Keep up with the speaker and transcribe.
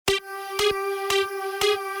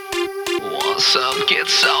Want some, get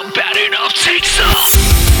some, bad enough, take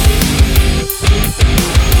some.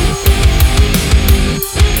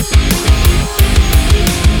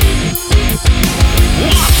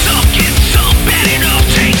 Want some, get some, bad enough,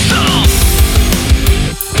 take some.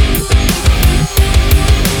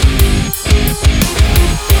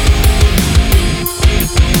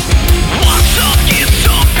 Want some, get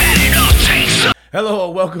some, bad enough, take some. Hello,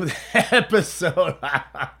 welcome to the episode.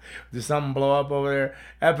 Did something blow up over there?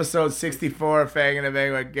 Episode 64 of Fang and the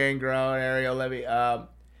Bang with Gangrel and Ariel Levy.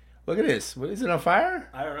 Look at this. What, is it on fire?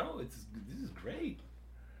 I don't know. This is great.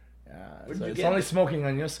 Where did So you it's get only this? smoking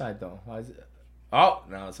on your side, though. Why is it? Oh,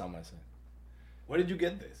 no, it's on my side. Where did you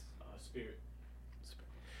get this? Spirit.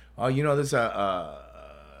 Oh, you know, there's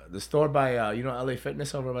the store by, LA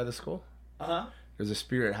Fitness over by the school? Uh-huh. There's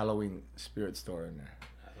a Halloween spirit store in there.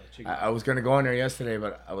 I was going to go in there yesterday,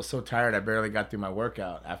 but I was so tired I barely got through my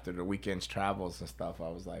workout after the weekend's travels and stuff. I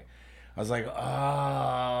was like, oh,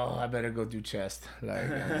 I better go do chest.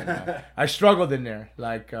 I struggled in there.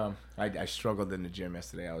 I struggled in the gym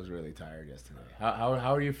yesterday. I was really tired yesterday. How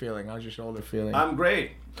are you feeling? How's your shoulder feeling? I'm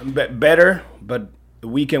great. I'm better, but the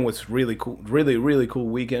weekend was really cool. Really, really cool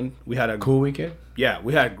weekend. We had a Cool weekend? Yeah,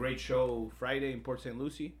 we had a great show Friday in Port St.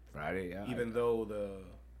 Lucie. Friday, yeah. Even though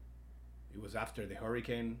it was after the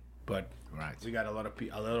hurricane, but Right. we got a lot of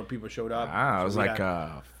people showed up. It So was we like had-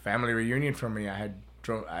 a family reunion for me. I had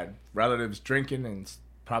relatives drinking, and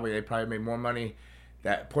they probably made more money.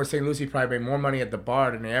 That Port St. Lucie probably made more money at the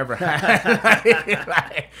bar than they ever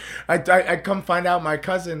had. I come find out my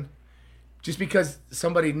cousin, just because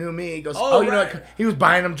somebody knew me, he goes, right. he was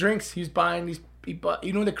buying them drinks. He was buying these people.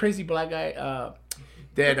 You know the crazy black guy.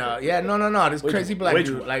 This crazy black which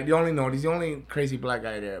dude. one? Like he's the only crazy black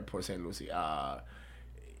guy there at Port St. Lucie.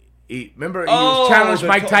 Remember he Oh, challenged the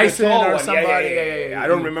Mike the Tyson tall or one. somebody. Yeah. I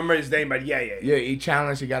don't remember his name, but yeah. Yeah, he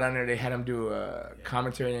challenged. He got on there. They had him do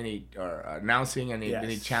commentary and announcing, and then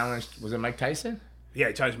he Yes. challenged. Was it Mike Tyson? Yeah,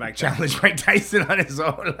 he challenged Mike Tyson. Challenged Mike Tyson on his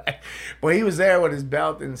own. But he was there with his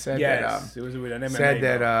belt and said Yes, it was with an MMA.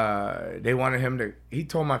 that belt. they wanted him to. He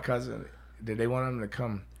told my cousin that they wanted him to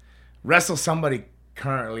come wrestle somebody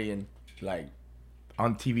currently and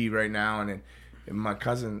on TV right now, and then. And my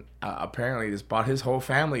cousin apparently just bought his whole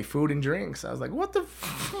family food and drinks. I was like, "What the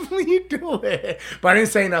f are you doing?" But I didn't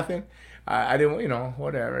say nothing. I didn't,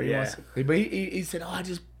 whatever. Yeah. But he said, "Oh, I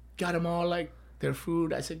just got them all their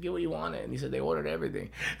food." I said, "Get what you wanted," and he said they ordered everything.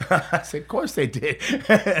 I said, "Of course they did."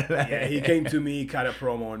 Yeah, he came to me, cut a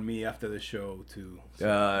promo on me after the show too.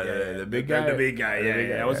 The big guy. The big guy. The Yeah, big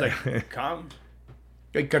yeah. guy, I was yeah. like, come,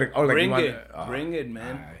 Bring bring it,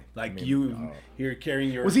 man. oh. You're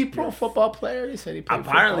carrying your. Was he a your- pro football player? He said he played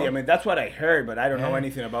Apparently, football. I mean that's what I heard, but I don't know Yeah.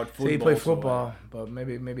 anything about football. So he played so, football, but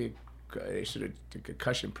maybe they should have took a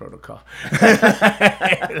concussion protocol.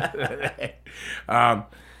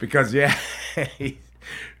 Because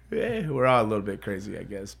we're all a little bit crazy, I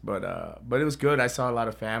guess. But it was good. I saw a lot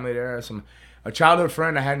of family there. A childhood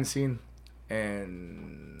friend I hadn't seen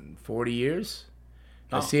in 40 years.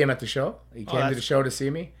 I see him at the show. He came to that's the show to see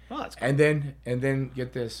me. Oh, that's cool. And then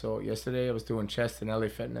get this. So yesterday I was doing chest in LA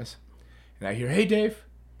Fitness, and I hear, "Hey, Dave."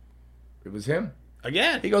 It was him.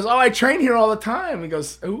 Again. He goes, "Oh, I train here all the time." He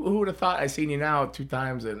goes, "Who would have thought I seen you now 2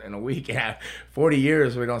 times in a week? Yeah, 40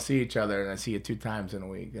 years we don't see each other, and I see you 2 times in a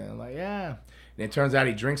week." And I'm like, "Yeah." And it turns out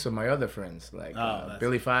he drinks with my other friends, like that's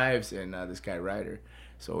Billy Fives and this guy Ryder.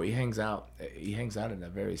 So he hangs out. He hangs out in a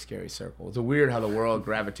very scary circle. It's weird how the world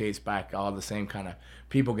gravitates back. All the same kind of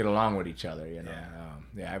people get along with each other.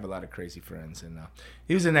 I have a lot of crazy friends, and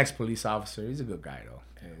he was an ex-police officer. He's a good guy though.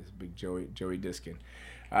 Yeah, he's a big Joey Diskin.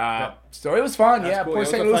 So it was fun. That's Yeah, cool. Port It was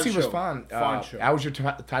St. a fun Lucie was show. fun. Fun show. How was your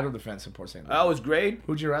title defense in Port St. Lucie? That was great.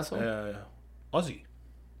 Who'd you wrestle? Ozzy,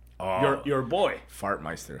 Oh, your boy,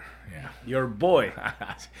 Fartmeister. Yeah. your boy,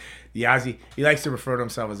 The Ozzy. He likes to refer to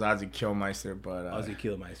himself as Ozzy Killmeister, but Ozzy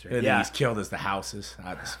Killmeister. I think he's killed as the houses.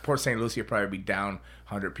 Port St. Lucie will probably be down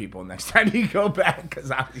 100 people next time you go back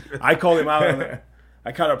because I called him out.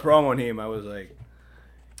 I cut a promo on him. I was like,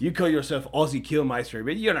 "You call yourself Ozzy Killmeister,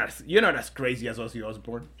 but you're not as crazy as Ozzy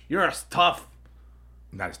Osbourne. You're as tough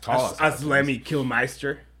not as tall as Ozzy. Lemmy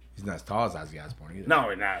Killmeister." He's not as tall as Ozzy Osbourne either.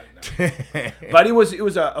 No. But it was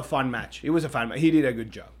a fun match. It was a fun match. He did a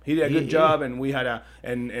good job. Yeah. And we had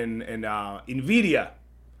Nvidia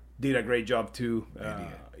did a great job too.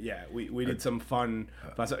 We did some fun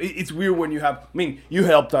stuff. It's weird when you have. I mean, you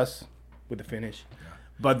helped us with the finish,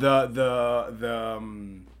 but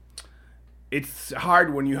it's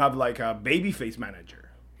hard when you have like a babyface manager.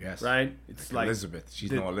 Yes. Right? It's like Elizabeth. She's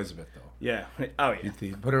the- no Elizabeth though. Yeah. Oh yeah.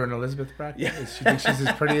 You put her in Elizabeth bracket? Yeah. She thinks she's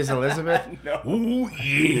as pretty as Elizabeth? No. Ooh,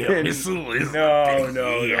 yeah, Miss Elizabeth.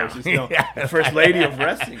 No, she's not the first lady of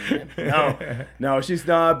wrestling. Man. No, she's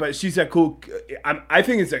not. But she's a cool. I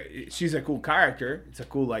think she's a cool character. It's a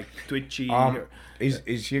cool like twitchy.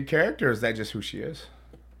 Is she a character, or is that just who she is?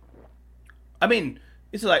 I mean,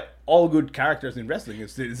 it's like all good characters in wrestling.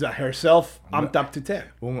 It's herself amped up to 10.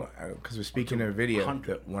 Well, because we're speaking in a video,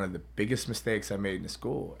 100. one of the biggest mistakes I made in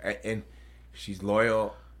school, and she's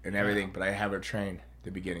loyal and everything, but I have her train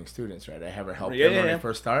the beginning students, right? I have her help them when they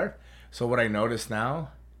first start. So what I notice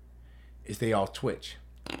now is they all twitch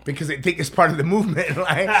because they think it's part of the movement.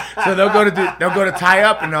 Like, so they'll go to tie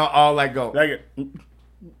up and they'll all like go. Like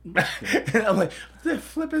And I'm like, what the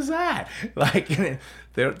flip is that? Like,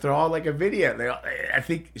 they're all like a video. I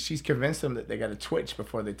think she's convinced them that they got to twitch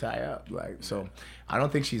before they tie up. Like, so I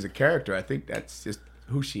don't think she's a character. I think that's just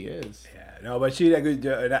who she is. Yeah, no, but she did a good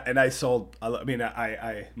job, and I sold. I mean,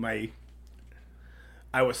 I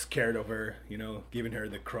was scared of her, giving her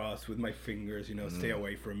the cross with my fingers, stay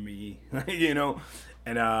away from me, and it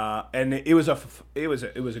was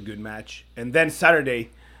a good match. And then Saturday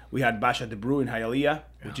we had Bash at the Brew in Hialeah,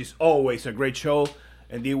 which is always a great show,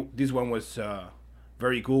 and this one was a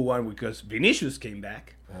very cool one because Vinicius came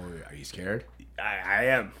back. Oh, are you scared? I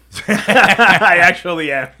am. I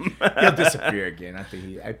actually am. He'll disappear again. I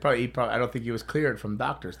think I don't think he was cleared from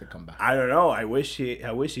doctors to come back. I don't know. I wish he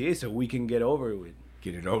is, so we can get over it with.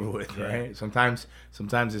 Get it over with, right? Sometimes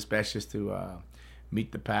it's best just to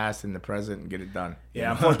meet the past and the present and get it done.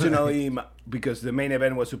 Yeah, unfortunately, because the main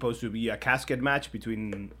event was supposed to be a casket match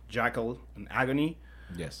between Jackal and Agony.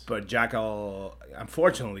 Yes. But Jackal,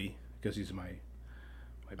 unfortunately, because he's my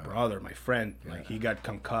brother, my friend, like he got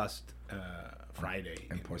concussed Friday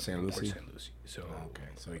in Port St. Lucie. So okay,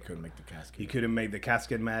 so he couldn't make the casket. He couldn't make the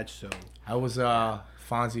casket match. So how was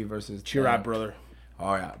Fonzie versus? Cheer up, brother.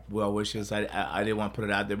 Oh yeah, well wishes. I didn't want to put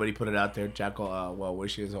it out there, but he put it out there. Jackal, well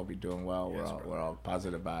wishes. Hope you're doing well. Yes, we're all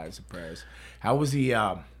positive vibes and prayers. How was he?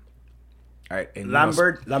 All right, and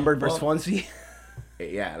Lambert versus Fonzie.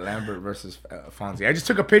 Yeah, Lambert versus Fonzie. I just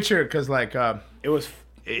took a picture because like it was.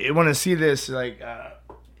 I want to see this like.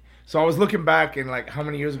 So I was looking back and like how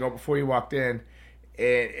many years ago before you walked in,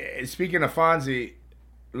 and speaking of Fonzie,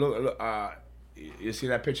 look, you see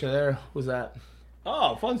that picture there? Who's that?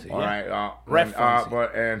 Oh, Fonzie. All yeah. right, Ref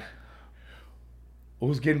Fonzie. And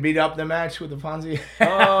who's getting beat up in the match with the Fonzie?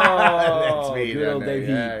 Oh, that's me. good old Dave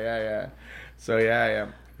Heat. Yeah. So yeah.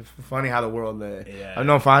 It's funny how the world. Yeah. I've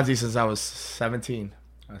known Fonzie since I was 17.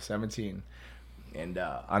 And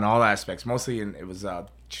on all aspects, mostly it was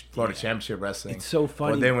Florida Championship Wrestling. It's so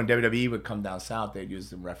funny. But then when WWE would come down south, they'd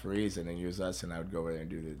use the referees and then use us, and I would go over there and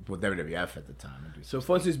do WWF at the time. And do So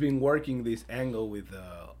Fonzie's been working this angle with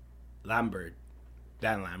Lambert,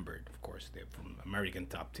 Dan Lambert, of course, they're from American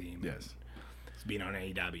Top Team. Yes. He's been on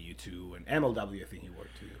AEW too, and MLW I think he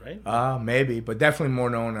worked too, right? Maybe, but definitely more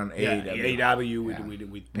known on Yeah, AEW. AEW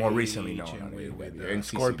with More Paige recently known and on with AEW and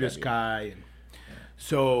Scorpio CCW. Sky. And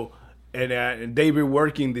so, and they've been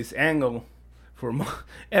working this angle for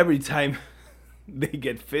every time they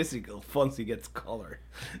get physical, Fonzie gets colored.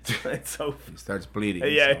 It's so He starts bleeding.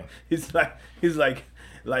 yeah, So. he's like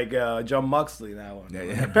John Moxley now.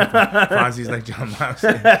 Yeah. Fonzie's like John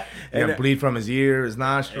Moxley. He got bleed from his ear, his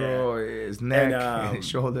nostril, his neck, and his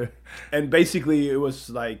shoulder. And basically, it was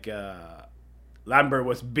like Lambert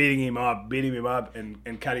was beating him up,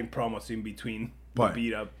 and cutting promos in between the But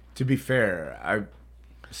beat up. to be fair, I've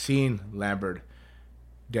seen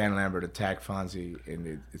Dan Lambert attack Fonzie,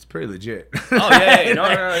 and it's pretty legit. Oh yeah, no,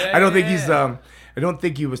 I don't think he's I don't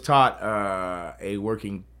think he was taught a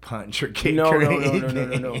working punch or kick No. or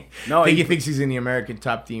anything. No, I think he thinks he's in the American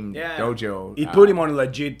Top Team Yeah. dojo. He put him on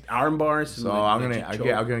legit arm bars. So I'm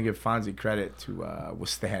gonna give Fonzie credit to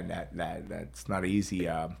withstand that. That's not an easy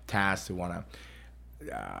task to want to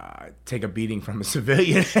take a beating from a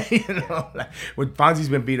civilian. When Fonzie's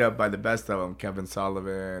been beat up by the best of them, Kevin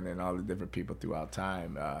Sullivan and all the different people throughout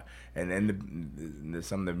time, and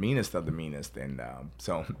some of the meanest of the meanest. And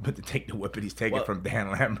but to take the whipping he's taken from Dan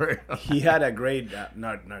Lambert. He had a great,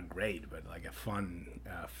 not great, but like a fun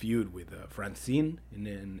feud with Francine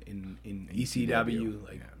in ECW,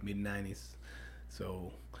 like mid '90s.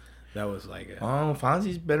 So that was like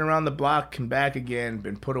Fonzie's been around the block and back again,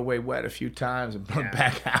 been put away wet a few times and put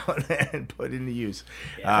back out and put into use.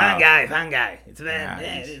 Fun guy. It's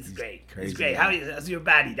it's great. Crazy, It's great. How's your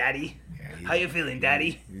body, Daddy? How you feeling,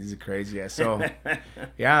 Daddy? He's a crazy ass. So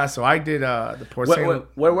so I did the Port St.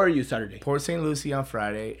 Where were you Saturday? Port St. Lucie on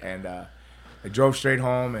Friday, and I drove straight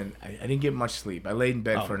home, and I didn't get much sleep. I laid in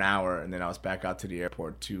bed Oh. for an hour, and then I was back out to the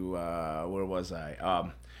airport to where was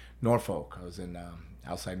I? Norfolk. I was in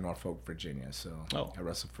outside Norfolk, Virginia. So I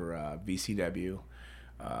wrestled for VCW,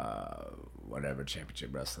 whatever championship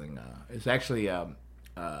wrestling. It's actually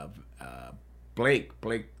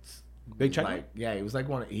Blake's Big Chuck? like he was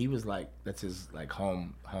like he was like that's his like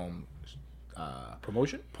home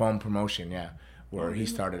Promotion? home promotion, yeah, where he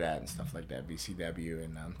started at and stuff like that, VCW,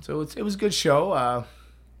 and so it was a good show.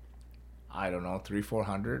 I don't know,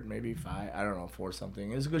 300-400, maybe 5, I don't know, 4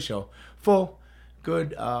 something. It was a good show, full,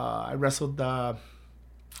 good. I wrestled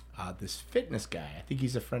this fitness guy. I think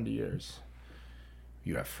he's a friend of yours.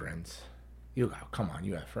 You have friends. Come on,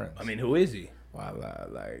 you have friends. I mean, who is he? Well,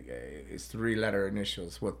 it's 3-letter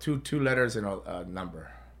initials. Well, two letters and a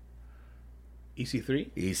number.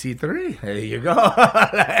 EC3? EC3. There you go.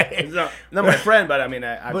 Like, He's not my friend, but I mean,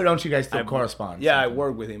 but don't you guys still correspond? Yeah, I something?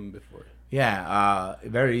 worked with him before. Yeah,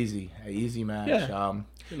 very easy. An easy match. Yeah.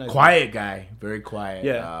 Nice Quiet guy. Very quiet.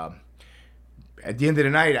 Yeah. At the end of the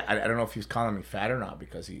night, I don't know if he was calling me fat or not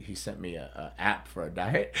because he sent me a app for a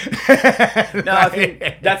diet. No, I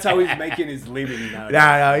think that's how he's making his living now.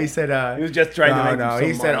 No, he said... He was just trying to make him some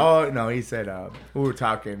he said, money. he said, we were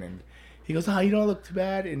talking and he goes, you don't look too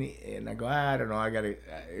bad. And I go, I don't know,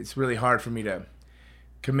 it's really hard for me to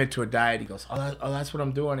commit to a diet. He goes, that's what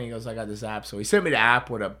I'm doing. He goes, I got this app. So he sent me the app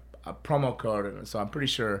with a promo code. And so I'm pretty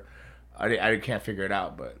sure, I can't figure it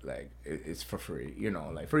out, but like it's for free,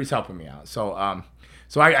 like Free's helping me out. So I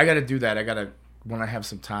got to do that. I got to, when I have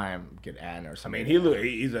some time, get Ann or I something. mean,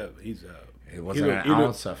 he's a. It wasn't an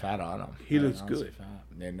ounce of fat on him. He Not an looks ounce good. of fat.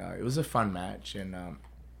 And it was a fun match. And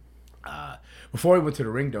before we went to the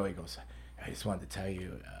ring, though, he goes, I just wanted to tell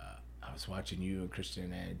you, I was watching you and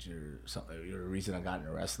Christian Edge or something. You're the reason I got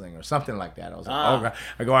into wrestling or something like that. I was like, oh, God.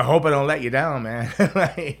 I go, I hope I don't let you down, man.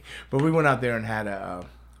 But we went out there and had a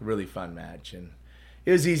really fun match. And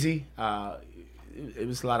it was easy. It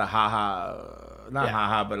was a lot of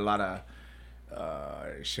ha-ha, but a lot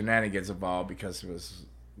of shenanigans involved because it was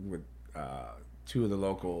with two of the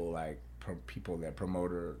local people that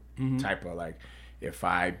promoter type of if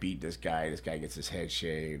I beat this guy gets his head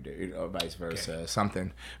shaved, or vice versa,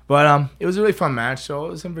 something. But it was a really fun match. So it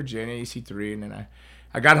was in Virginia, EC3, and then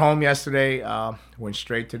I got home yesterday, went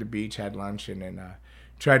straight to the beach, had lunch, and then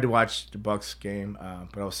tried to watch the Bucks game,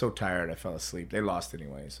 but I was so tired I fell asleep. They lost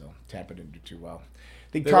anyway, so Tampa didn't do too well.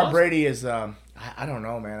 I think Tom Brady is, I don't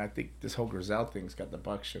know, man. I think this whole Grizel thing's got the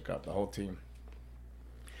Bucks shook up, the whole team.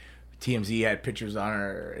 TMZ had pictures on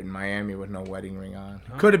her in Miami with no wedding ring on.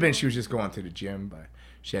 Could have been she was just going to the gym, but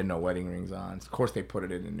she had no wedding rings on. Of course, they put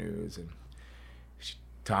it in the news, and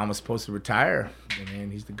Tom was supposed to retire. I mean,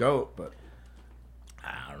 he's the GOAT, but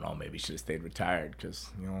I don't know. Maybe he should have stayed retired because,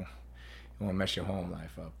 you want to mess your home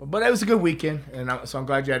life up. But it was a good weekend, and so I'm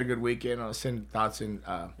glad you had a good weekend. I'll send thoughts and It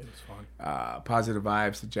was fun. positive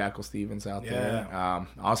vibes to Jackal Stevens out there.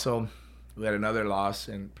 Also, we had another loss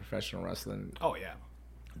in professional wrestling. Oh yeah,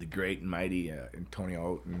 The great and mighty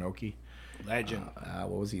Antonio Inoki. legend. What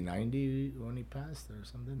was he, 90 when he passed or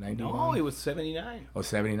something? 91? No, he was 79. Oh,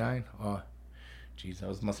 79? Oh, jeez,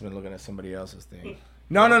 must have been looking at somebody else's thing.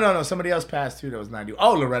 No. Somebody else passed too that was 90.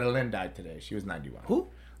 Oh, Loretta Lynn died today. She was 91. Who?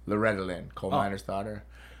 Loretta Lynn, coal miner's daughter.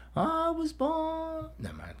 I was born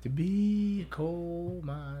not meant to be a coal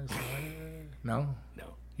miner's daughter. No?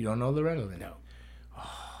 No. You don't know Loretta Lynn? No.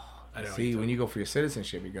 I don't See, when you go for your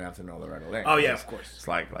citizenship, you're gonna have to know Loretta Lynn. Oh yeah, of course. It's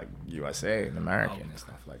like USA and American and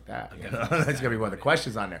stuff like that. That's gonna be one of the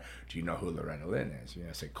questions on there. Do you know who Loretta Lynn is?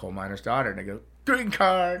 I say coal miner's daughter, and they go green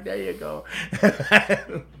card. There you go. I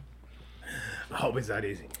hope it's that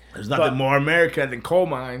easy. There's nothing more American than coal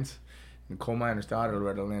mines. And coal miner's daughter,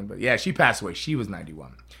 Loretta Lynn. But yeah, she passed away. She was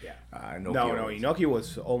 91. Yeah. Inoki No, was- Inoki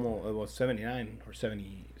was almost 79 or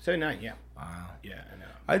 70, 79. Yeah. Wow. Yeah, I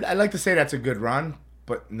know. I'd like to say that's a good run,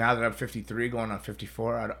 but now that I'm 53, going on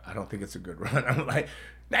 54, I don't think it's a good run. I'm like,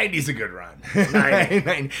 90's a good run.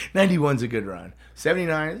 91's a good run.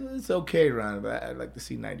 79, it's okay run, but I'd like to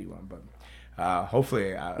see 91. But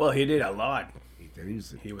hopefully, Well, he did a lot. he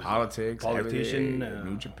was a politics, politician, everything,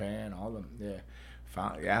 New Japan, all of them. Yeah.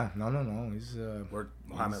 No. He's Worked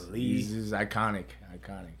Muhammad Ali. He's iconic.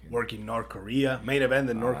 Worked in North Korea. Main event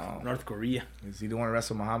in North Korea. Is he the one to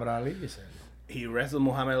wrestle Muhammad Ali? You said. He wrestled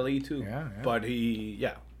Muhammad Ali too. Yeah. But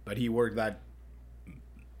he worked that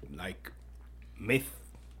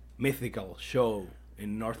mythical show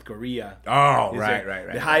in North Korea. Oh, It's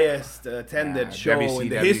right. The highest attended show in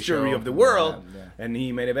the WCW history show. of the world, Yeah. and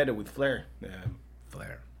he made event with Flair.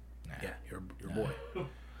 Flair. Yeah, your boy,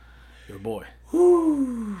 your boy.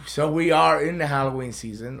 So we are in the Halloween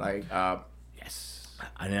season. Yes.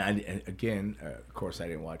 Again, of course, I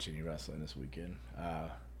didn't watch any wrestling this weekend.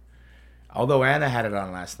 Although Anna had it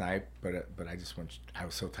on last night, but I just went. I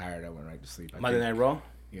was so tired, I went right to sleep. Monday Night Raw.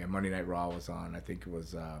 Yeah, Monday Night Raw was on. I think it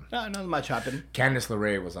was. Not much happened. Candice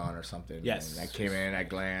LeRae was on or something. Yes. And I came in, I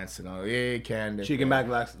glanced, and yeah, Candice. She came back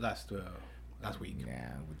last week.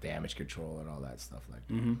 Yeah, with Damage Control and all that stuff like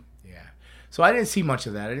that. Mm-hmm. Yeah. So I didn't see much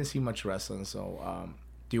of that. I didn't see much wrestling. So,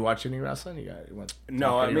 do you watch any wrestling?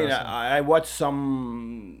 No, I mean I watched a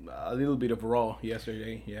little bit of Raw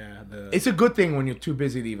yesterday. Yeah. It's a good thing when you're too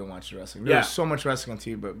busy to even watch the wrestling. There's Yeah. so much wrestling on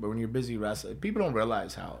TV, but when you're busy wrestling, people don't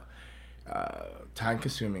realize how time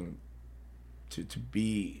consuming to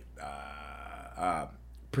be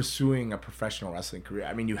pursuing a professional wrestling career.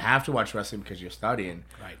 I mean, you have to watch wrestling because you're studying,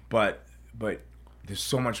 Right. But there's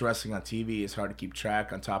so much wrestling on TV. It's hard to keep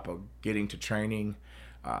track. On top of getting to training,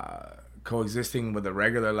 coexisting with a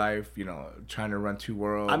regular life. Trying to run two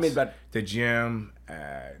worlds. I mean, but the gym,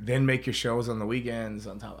 then make your shows on the weekends.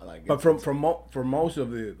 On top of But for most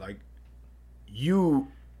of the you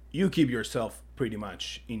keep yourself pretty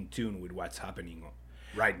much in tune with what's happening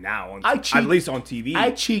right now. At least on TV.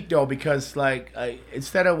 I cheat though because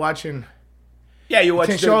instead of watching you watch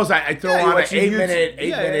 10 shows, I throw on an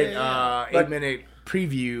 8 But- minute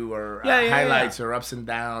preview or Yeah, highlights or ups and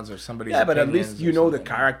downs or somebody's but at opinions least or you know the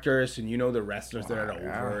something. characters and you know the wrestlers that are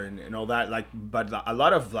over and all that. But a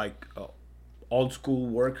lot of old school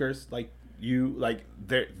workers they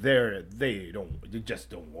just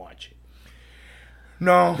don't watch it.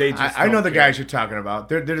 No, They just I know don't the care. guys you're talking about.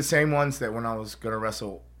 They're the same ones that when I was gonna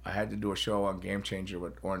wrestle, I had to do a show on Game Changer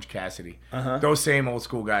with Orange Cassidy. Uh-huh. Those same old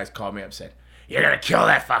school guys called me up and said, "You're gonna kill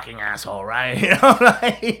that fucking asshole, right?"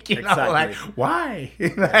 Like why?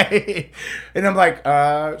 And I'm like,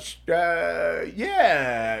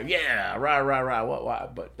 yeah, rah. What? Why?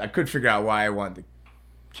 But I couldn't figure out why I wanted to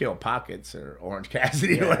kill Pockets or Orange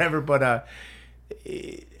Cassidy or whatever. But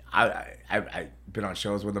I've been on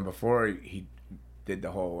shows with him before. He did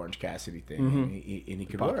the whole Orange Cassidy thing, and he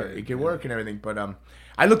could work. He could work and everything. But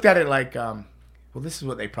I looked at it like, well, this is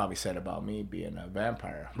what they probably said about me being a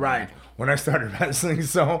vampire, Right. When I started wrestling.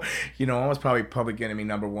 So, I was probably public enemy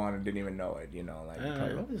number one and didn't even know it.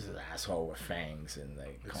 Probably, oh, this is an asshole with fangs and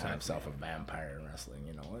calling himself a vampire in wrestling.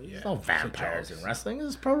 There's no vampires in wrestling. This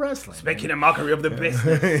is pro wrestling. Making a mockery of the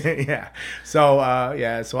business. Yeah. So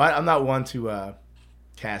I'm not one to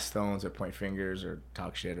cast stones or point fingers or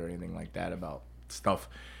talk shit or anything like that about stuff.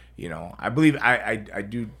 I believe I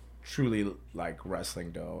do truly like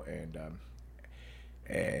wrestling though, and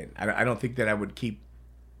I don't think that I would keep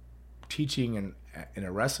teaching in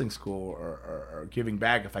a wrestling school or giving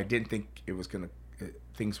back if I didn't think it was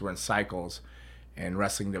things were in cycles and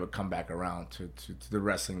wrestling that would come back around to the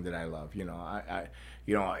wrestling that I love. You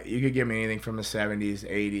could give me anything from the 70s,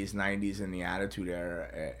 80s, 90s, and the Attitude Era,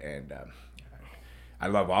 and I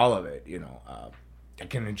love all of it. I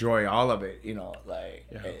can enjoy all of it.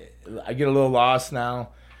 I get a little lost now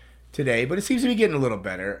today, but it seems to be getting a little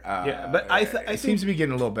better. But I it think seems to be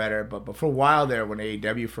getting a little better. But for a while there, when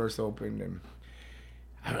AEW first opened, and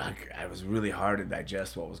I was really hard to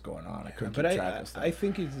digest what was going on. I couldn't keep track of stuff. I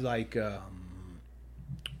think it's like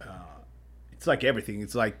everything.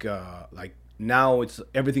 It's like now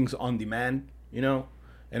everything's on demand,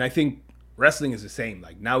 and I think wrestling is the same.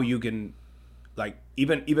 Like now you can.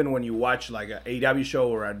 Even when you watch like a AEW show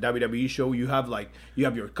or a WWE show, you have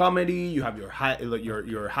your comedy, you have your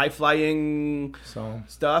high flying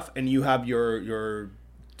stuff, and you have your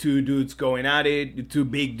two dudes going at it, two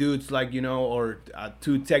big dudes or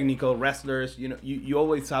two technical wrestlers. You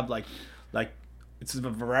always have like it's a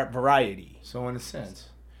variety. So in a sense,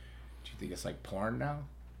 do you think it's like porn now?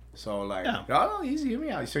 So Yeah. easy, hear me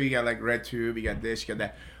out. So you got like RedTube, you got this, you got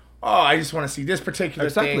that. Oh, I just want to see this particular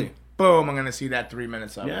Exactly. thing. Boom, I'm gonna see that 3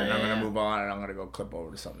 minutes of it, Yeah, and I'm yeah, gonna yeah. move on, and I'm gonna go clip over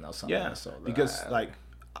to something else. So Because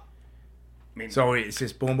so it's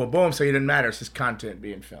just boom, boom, boom. So it doesn't matter. It's just content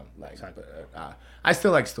being filmed. Exactly. I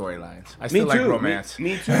still like storylines. I still like romance.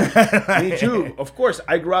 Me too. Me too. Of course,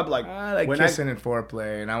 I grew up I like when kissing and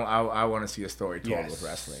foreplay, and I want to see a story told with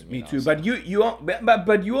wrestling. Me too. But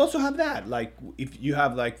but you also have that. Like if you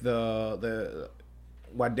have like the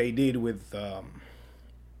what they did with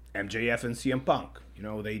MJF and CM Punk.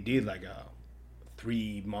 They did like a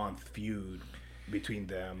 3-month feud between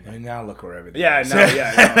them. And now look where everything. Yeah, is. now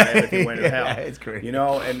everything went to hell. Yeah, it's crazy. And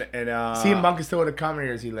CM Punk is still with the company,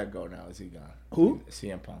 or is he let go now? Is he gone? Who?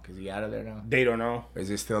 CM Punk. Is he out of there now? They don't know. Or is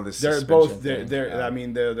it still this? They're suspension both. thing? They're. I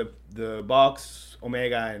mean, the Bucks,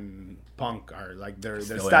 Omega, and Punk are like their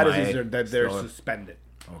Still status MIA. is that they're Still- suspended.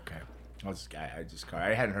 Okay. I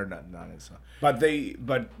hadn't heard nothing on it. So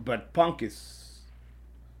But Punk is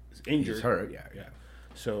injured. he's hurt. Yeah.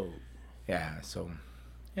 So yeah. So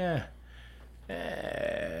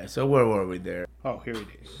where were we there? oh, here it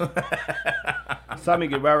is. Sammy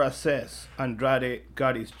Guevara says Andrade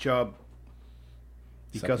got his job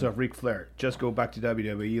because of Ric Flair. Just go back to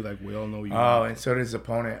WWE like we all know you. Oh, and so did his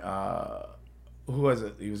opponent. Who was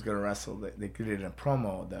it? He was gonna wrestle. They did it in a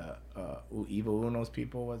promo. The Evil Uno's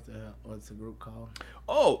people. What's the group called?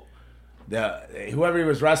 Oh, Whoever he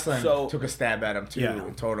was wrestling So- took a stab at him too Yeah.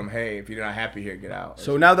 and told him, "Hey, if you're not happy here, get out."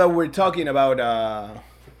 so now that we're talking about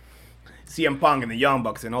CM Punk and the Young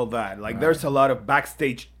Bucks and all that, like there's a lot of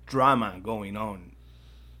backstage drama going on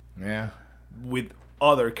yeah, with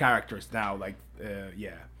other characters now. Like,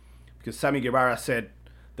 because Sammy Guevara said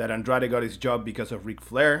that Andrade got his job because of Ric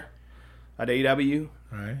Flair at AEW,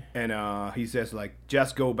 right. and he says like,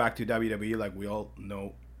 just go back to WWE like we all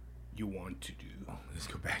know you want to do. Let's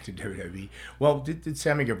go back to WWE. Well, did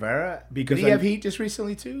Sammy Guevara? Because did he have I'm- heat just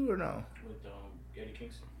recently too, or no? With Eddie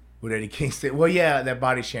Kingston. With Eddie Kingston. Well, yeah, that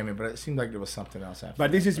body shaming, but it seemed like there was something else after.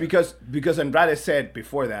 But this is because Andrade said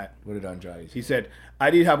before that, What did Andrade say? he said, I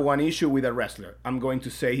did have one issue with a wrestler. I'm going to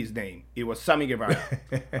say his name. It was Sammy Guevara.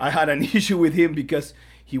 I had an issue with him because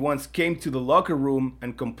he once came to the locker room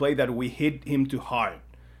and complained that we hit him too hard.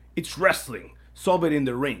 It's wrestling. Solve it in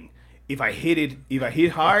the ring. If I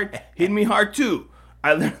hit hard, hit me hard too.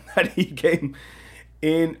 I learned that he came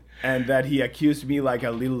in and that he accused me like a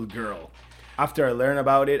little girl. After I learned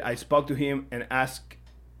about it, I spoke to him and asked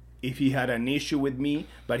if he had an issue with me,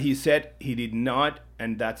 but he said he did not,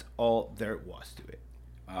 and that's all there was to it.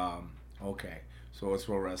 Okay, so it's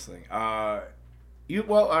pro wrestling. All right. It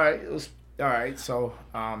was all right. So,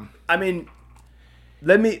 I mean,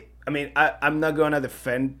 I'm not gonna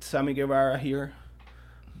defend Sammy Guevara here,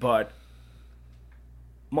 but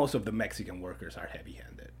most of the Mexican workers are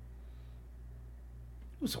heavy-handed.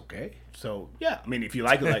 it was okay. So yeah, I mean, if you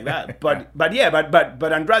like it like that,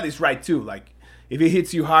 but Andrade is right too. Like, if he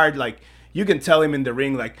hits you hard, like you can tell him in the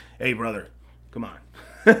ring, like, "Hey, brother, come on,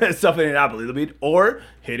 soften it up a little bit," or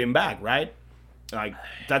hit him back, right? Like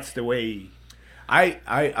that's the way. I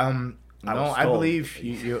was I told. believe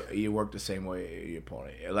you work the same way your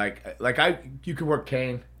opponent. You could work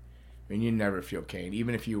Kane, and you never feel Kane.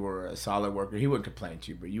 Even if you were a solid worker, he wouldn't complain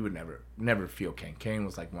to you, but you would never feel Kane. Kane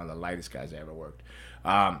was like one of the lightest guys I ever worked.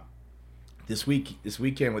 This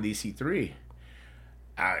weekend with EC3,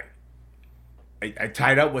 I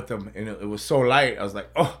tied up with them, and it was so light. I was like,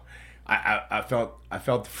 oh. I felt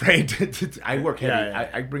afraid I work heavy. Yeah.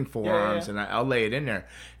 I bring forearms and I'll lay it in there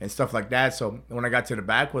and stuff like that. So when I got to the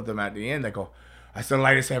back with them at the end, I go, I said,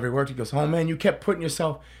 lightest I ever worked. He goes, oh man, you kept putting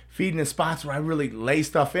yourself feeding in spots where I really lay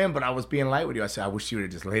stuff in, but I was being light with you. I said, I wish you would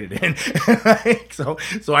have just laid it in. so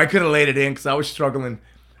I could have laid it in because I was struggling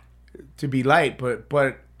to be light, but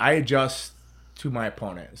I adjust to my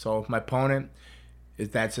opponent. So if my opponent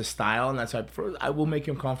that's his style and that's how I prefer, I will make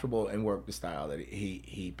him comfortable and work the style that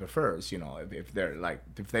he prefers. You know, if they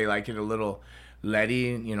like it a little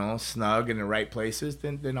leady, you know, snug in the right places,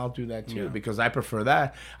 then I'll do that too, because I prefer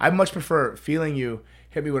that. I much prefer feeling you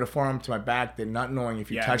hit me with a forearm to my back than not knowing if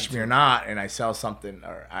you touched me or not, and I sell something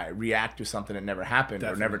or I react to something that never happened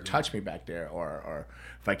or never touched me back there, or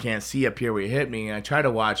if I can't see up here where you hit me and I try to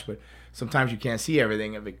watch, but sometimes you can't see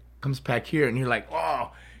everything. If it comes back here and you're like,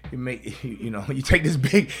 oh. You take this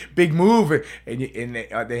big move and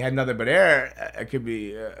they had nothing but air. It could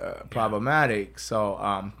be problematic.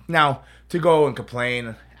 So now to go and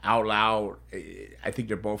complain out loud, I think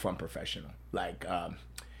they're both unprofessional. Like I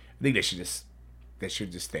think they should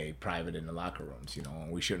just stay private in the locker rooms. You know,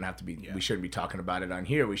 we shouldn't have to be. Yeah. We shouldn't be talking about it on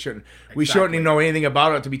here. We shouldn't even know anything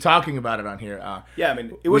about it to be talking about it on here. I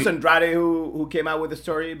mean, it was Andrade who came out with the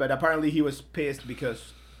story, but apparently he was pissed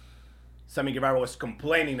because Sammy Guevara was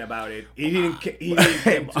complaining about it. He didn't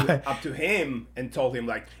came up to him and told him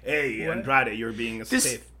like, "Hey, Andrade, you're being a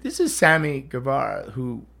stiff." This is Sammy Guevara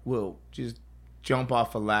who will just jump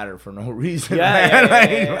off a ladder for no reason.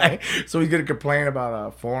 So he's gonna complain about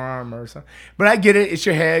a forearm or something. But I get it. It's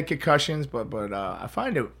your head, concussions. But I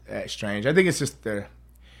find it strange. I think it's just I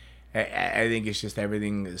think it's just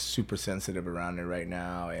everything is super sensitive around it right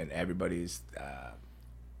now, and everybody's.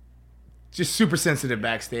 Just super sensitive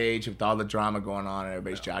backstage with all the drama going on and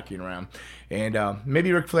everybody's jockeying around. And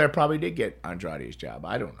maybe Ric Flair probably did get Andrade's job.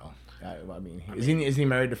 I don't know. I mean, is he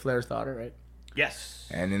married to Flair's daughter, right? Yes.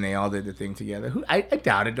 And then they all did the thing together. I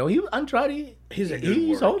doubt it, though. Andrade,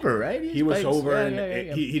 he's over, right? He was over.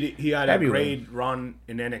 Yeah. He had a great run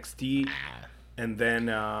in NXT. And then...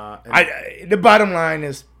 the bottom line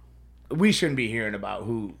is we shouldn't be hearing about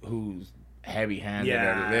who's heavy-handed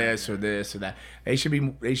Yeah. or this or that. They should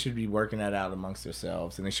be working that out amongst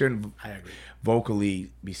themselves, and they shouldn't I agree.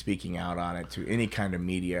 vocally be speaking out on it to any kind of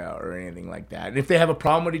media or anything like that. And if they have a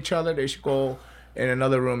problem with each other, they should go in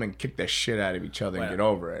another room and kick the shit out of each other and Well, get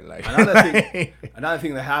over it. Like Another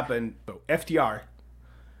thing that happened. So FTR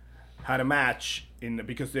had a match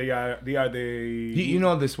because they are the you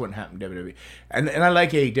know this wouldn't happen in WWE, and I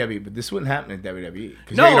like AEW, but this wouldn't happen in WWE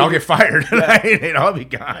because No, they'd all get fired. Like, they'd all be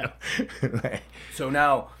gone. Like, So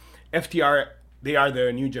now FTR, they are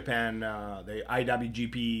the New Japan, the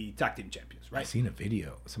IWGP Tag Team Champions, I right? seen a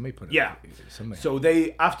video. Somebody put it. Yeah. Somebody. So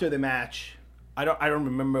they, after the match, I don't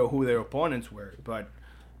remember who their opponents were, but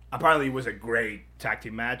apparently it was a great tag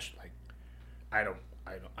team match. Like, I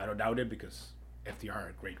don't doubt it because FTR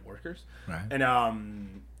are great workers. Right.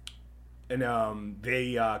 And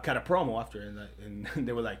they cut a promo after, and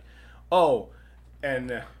they were like, oh,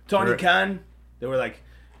 and Tony Sure. Khan, they were like,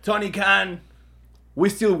 Tony Khan, we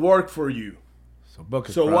still work for you. so book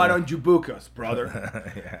it. So brother. why don't you book us,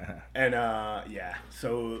 brother? Yeah. And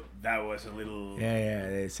so that was a little. Yeah.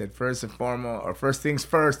 They said first and foremost, or first things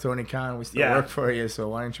first, Tony Khan, we still Yeah. work for you, so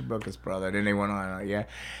why don't you book us, brother? Then they went on, yeah.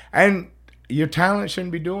 And your talent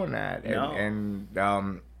shouldn't be doing that. And,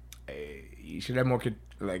 No. you should have more,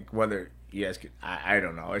 like, whether, yes, I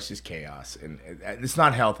don't know. It's just chaos. And it's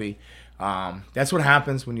not healthy. That's what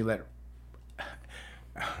happens when you let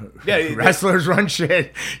wrestlers run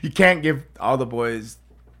shit. You can't give all the boys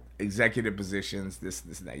executive positions, this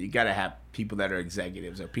and that. You got to have people that are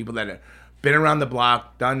executives or people that have been around the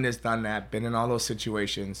block, done this, done that, been in all those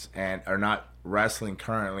situations, and are not wrestling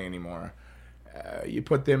currently anymore. You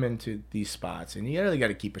put them into these spots, and you really got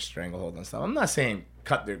to keep a stranglehold on stuff. I'm not saying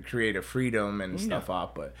cut their creative freedom and stuff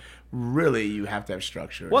off, but really you have to have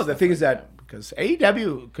structure. and Well, the stuff thing like is that because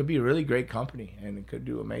AEW could be a really great company and it could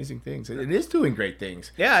do amazing things. It is doing great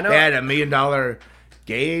things. Yeah, I know. They had $1 million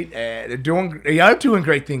gate. They are doing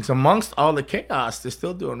great things amongst all the chaos. They're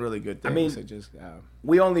still doing really good things. mean, It just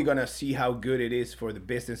we only gonna see how good it is for the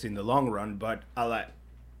business in the long run, but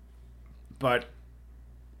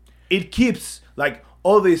it keeps like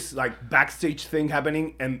all this like backstage thing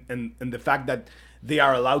happening, and the fact that they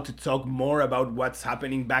are allowed to talk more about what's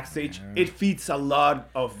happening backstage. It feeds a lot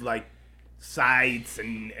of like sites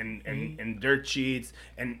and dirt sheets,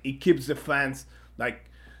 and it keeps the fans like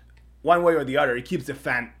one way or the other. It keeps the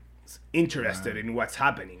fans interested in what's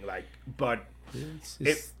happening. Like, but it's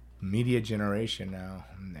just media generation now.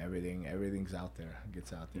 And everything's out there. It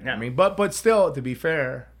gets out there. Yeah. I mean, but still, to be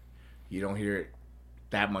fair, you don't hear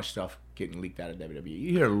that much stuff getting leaked out of WWE.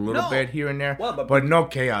 You hear a little No. bit here and there, Well, but no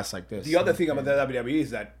chaos like this. the other thing about the WWE is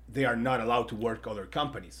that they are not allowed to work other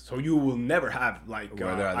companies, so you will never have like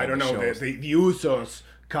Where there are I don't know shows. the Usos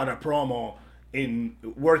cut a promo in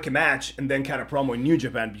work a match and then cut a promo in New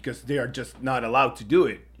Japan because they are just not allowed to do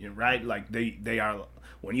it, right? Like they are.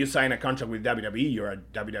 When you sign a contract with WWE, you're a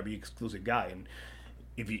WWE exclusive guy, and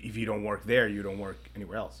if you don't work there, you don't work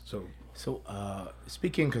anywhere else. So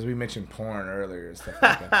Speaking, because we mentioned porn earlier and stuff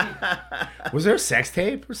like that. Was there a sex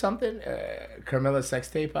tape or something? Carmella's sex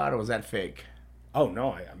tape out, or was that fake? oh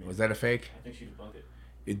no, I mean Was that a fake? I think she debunked it.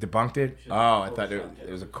 It debunked it? Oh, I thought there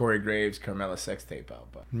was a Corey Graves Carmella sex tape out.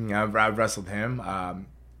 But I wrestled him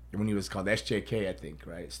when he was called SJK, I think,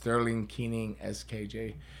 right? Sterling Keening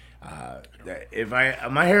SKJ. If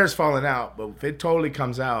my hair is falling out, but if it totally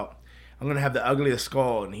comes out, I'm gonna have the ugliest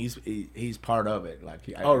skull, and he's part of it. Like,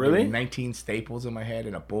 Oh, really? 19 staples in my head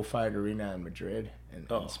in a bullfight arena in Madrid, in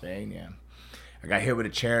Spain. Yeah, I got hit with a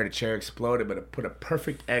chair. The chair exploded, but it put a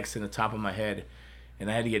perfect X in the top of my head,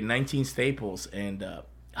 and I had to get 19 staples. And oh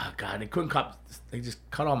god, they couldn't cut. They just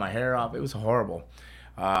cut all my hair off. It was horrible.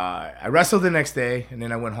 I wrestled the next day, and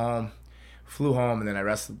then I went home, flew home, and then I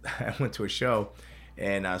wrestled. I went to a show,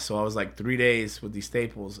 and so I was like 3 days with these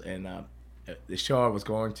staples, and the show I was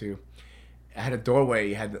going to. I had a doorway.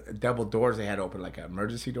 You had the double doors they had open, like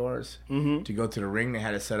emergency doors. Mm-hmm. To go to the ring, they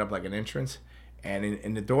had it set up like an entrance. And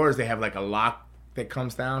in the doors, they have like a lock that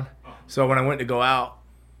comes down. So when I went to go out,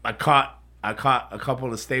 I caught a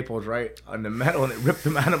couple of staples right on the metal, and it ripped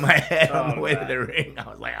them out of my head on the way to the ring. I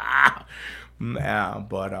was like,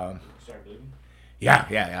 but Started bleeding.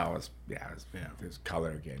 yeah, it was there's color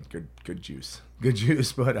again. Good juice.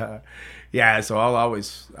 But so I'll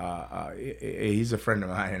always he's a friend of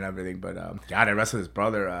mine and everything. But God, I wrestled his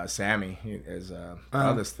brother Sammy. His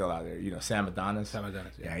brother's still out there. You know, Sam Adonis.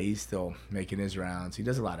 Yeah, he's still making his rounds. He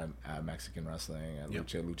does a lot of Mexican wrestling,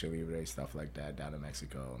 lucha libre stuff like that down in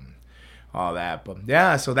Mexico and all that. But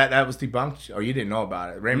yeah, so that was debunked. Oh, you didn't know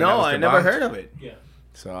about it, Raymond? no, that was I never debunked? heard of it. Yeah.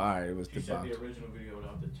 So all right, it was He said the debunked. original video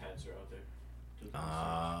without the tats are out there.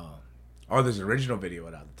 Oh, there's original video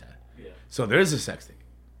without the tag. Yeah. So there's a sex tape.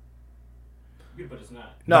 Yeah, but it's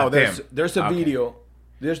not. No, Not there's them. there's a Okay. video.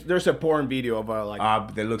 There's a porn video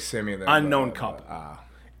of They look similar. Unknown but, couple.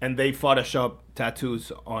 And they Photoshop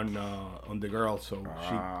tattoos on the girl, so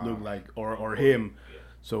she looked like or him,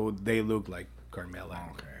 so they look like Carmela.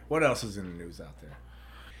 Okay. What else is in the news out there?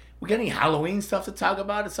 We got any Halloween stuff to talk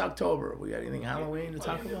about? It's October. We got anything Halloween to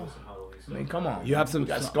talk about? I mean, come on. You have some You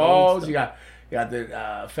got some skulls. stuff. You got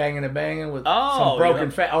the fanging and banging with Oh, some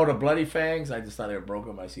broken yeah. the bloody fangs. I just thought they were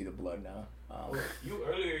broken, but I see the blood now. You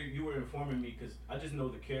earlier you were informing me because I just know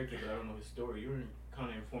the character, but I don't know his story. You were kind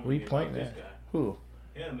of informing What are me you about pointing this at? guy, Who?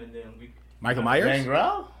 him, and then we. Michael Myers.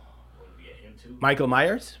 Gangrel? Yeah, him too. Michael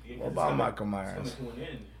Myers. Yeah, 'cause What it's about coming- Michael it's Myers? coming to an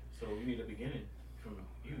end, so we need a beginning from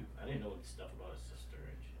you. I didn't know stuff about his sister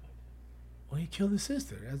and shit like that. Well, he killed his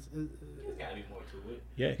sister. There's gotta be more to it.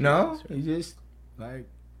 Yeah. No, he just like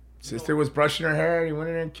sister was brushing her hair. And he went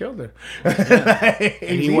in there and killed her.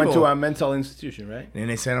 And he went to a mental institution, right? And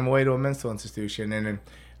they sent him away to a mental institution. And then,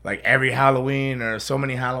 like every Halloween or so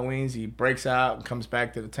many Halloweens, he breaks out and comes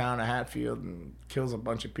back to the town of Hatfield and kills a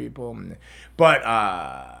bunch of people. But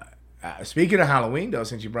speaking of Halloween, though,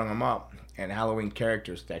 since you brought him up, and Halloween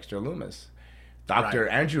characters, Dexter Loomis. Dr.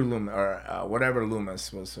 Right. Andrew Loomis, or whatever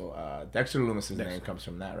Loomis was. So Dexter Loomis's name comes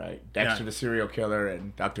from that, right? Dexter Yeah. the serial killer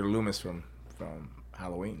and Dr. Loomis from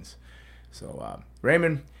Halloween's. So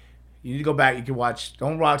Raymond, you need to go back. You can watch.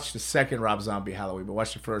 Don't watch the second Rob Zombie Halloween, but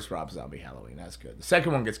watch the first Rob Zombie Halloween. That's good. The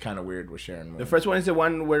second one gets kind of weird with Sharon Moon. The first one is the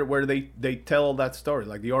one where they tell that story,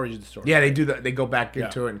 like the origin story. Yeah, they do that. They go back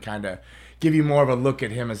into it and kind of give you more of a look at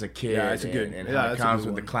him as a kid. Yeah, it's a good- and yeah, how it that's a comes good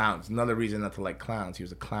with the one. clowns. Another reason not to like clowns. He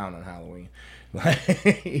was a clown on Halloween.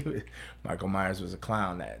 Michael Myers was a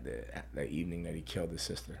clown that evening that he killed his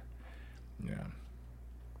sister. Yeah.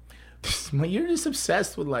 You're just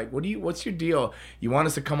obsessed with like, what's your deal? You want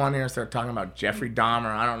us to come on here and start talking about Jeffrey Dahmer?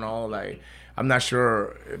 I don't know, like, I'm not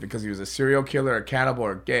sure because he was a serial killer, a cannibal,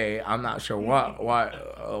 or gay. I'm not sure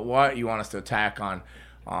what you want us to attack on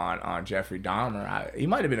Jeffrey Dahmer. He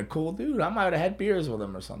might have been a cool dude. I might have had beers with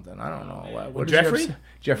him or something. I don't know. What is Jeffrey? your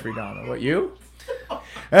Jeffrey Dahmer. What, you?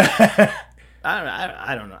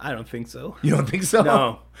 I don't know. I don't think so. You don't think so?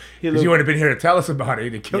 No. He Because looked- you would have been here to tell us about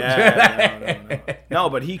it. He killed no. No,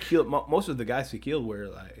 but he killed most of the guys he killed were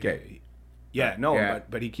like Gay. Yeah, no, Yeah.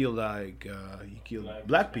 but he killed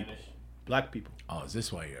black people. Spanish. Black people. Oh, is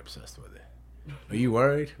this why you're obsessed with it? Are you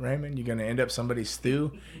worried, Raymond? You're gonna end up somebody's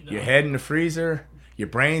stew? Your head in the freezer? Your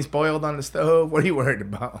brains boiled on the stove? What are you worried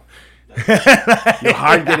about? Your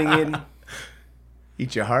heart getting in.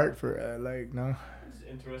 Eat your heart for no. It's an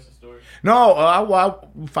interesting story. No,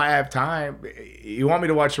 if I have time, you want me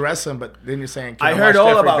to watch wrestling, but then you're saying can I heard all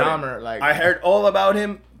watch Jeffrey about Dahmer? him. Like I heard all about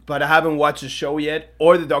him, but I haven't watched the show yet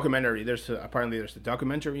or the documentary. Apparently there's the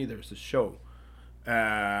documentary, there's the show.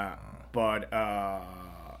 Yeah,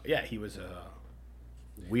 he was a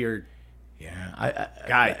weird. Yeah, I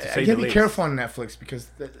Guy, to say I the gotta be least. careful on Netflix because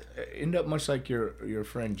end up much like your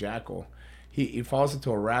friend Jackal. He falls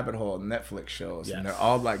into a rabbit hole of Netflix shows, and they're Yes.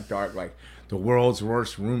 all like dark, like the world's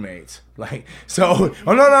worst roommates. Like so,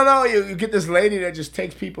 oh no, you get this lady that just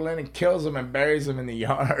takes people in and kills them and buries them in the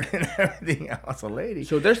yard and everything else. A lady.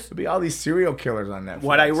 So there's There'll be all these serial killers on Netflix.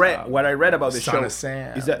 what I read about the Son show of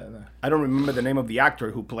Sam. is that I don't remember the name of the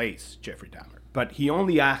actor who plays Jeffrey Dahmer, but he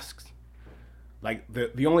only asks, like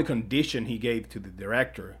the only condition he gave to the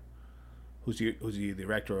director, who's the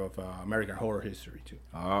director of American Horror History too.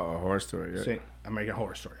 Oh, a horror story. Yeah. Say American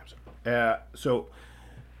Horror Story. I'm sorry. So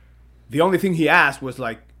the only thing he asked was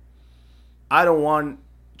like, I don't want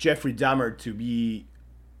Jeffrey Dahmer to be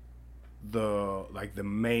the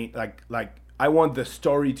main like I want the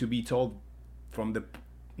story to be told from the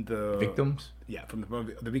Victims. Yeah, from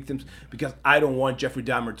the victims, because I don't want Jeffrey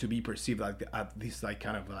Dahmer to be perceived like this like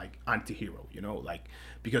kind of like anti-hero, you know, like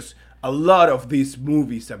because a lot of these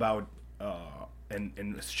movies about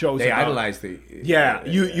and shows They about, idolize the. yeah,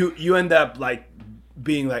 you end up like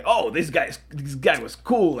being like, oh, this guy was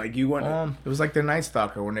cool, like you want. It was like the Night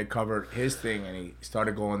Stalker when they covered his thing and he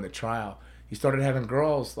started going to trial. He started having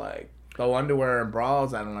girls like throw underwear and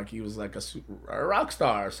bras at him like he was like a rock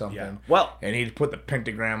star or something. Yeah. Well- and he'd put the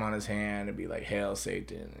pentagram on his hand and be like "Hail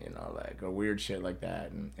Satan," you know, like or weird shit like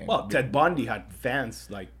that. And Well, Ted Bundy had fans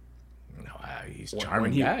like he's a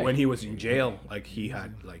charming when guy. when he was in jail, like he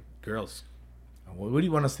had like girls. What do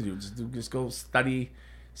you want us to do? Just go study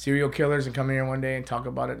serial killers and come here one day and talk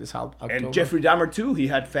about it this October? And Jeffrey Dahmer too. He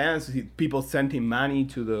had fans. People sent him money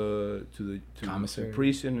to the Commissary.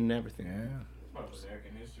 prison and everything. Yeah. Part of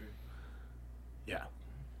American history. Yeah,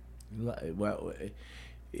 Well,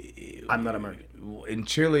 I'm not American. in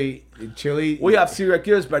Chile, We have serial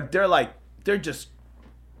killers, but they're just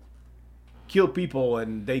kill people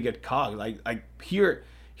and they get caught. Like here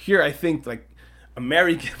I think like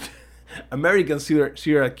American American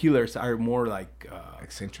serial killers are more like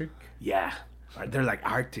Eccentric. yeah. They're like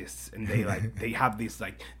artists, and they like they have this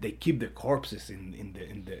like they keep the corpses in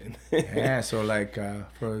the Yeah. So like,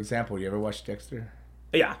 for example, you ever watch Dexter?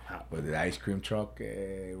 yeah. With the ice cream truck,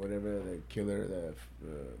 whatever, the killer,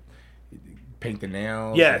 paint the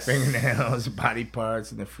nails, Yes. the fingernails, body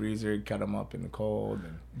parts in the freezer, cut them up in the cold,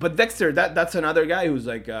 and But Dexter, that's another guy who's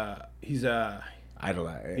like he's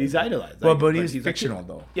idolize. idolized. Well, like, but he's a fictional kid.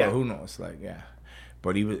 though. Yeah. Well, who knows? Like, yeah.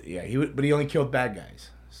 But he only killed bad guys,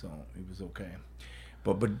 so he was okay.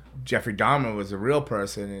 But Jeffrey Dahmer was a real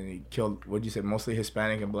person, and he killed, what'd you say, mostly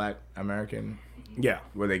Hispanic and Black American. Yeah.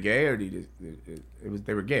 Were they gay, or did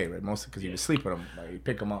they were gay, right? Mostly because he would sleep with them, like he'd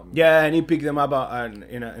pick them up. Yeah, and he picked them up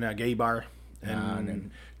in a gay bar, And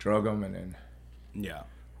then drug them, and then yeah,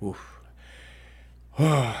 oof.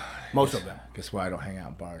 most of them. Guess why I don't hang out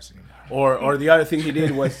in bars anymore. Or the other thing he did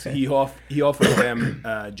was he offered them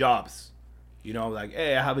jobs. You know, like,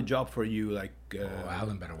 hey, I have a job for you. Like,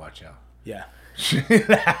 Alan better watch out. yeah,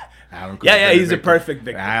 Alan could have yeah, been he's a victim. perfect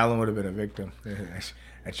victim. Alan would have been a victim.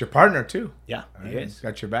 That's your partner too. Yeah, he Right? is.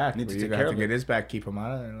 Got your back. Need to But you take got care to of get it. his back. Keep him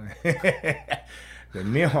out of there. The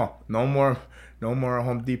mijo, no more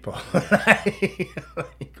Home Depot.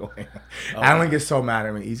 Alan gets so mad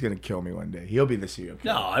at me. He's gonna kill me one day. He'll be the serial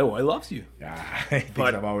killer. No, I loves you. Yeah, he thinks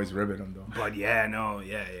But- I've always ribbed him though. But yeah, no,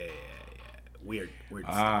 yeah. Weird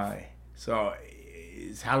stuff. So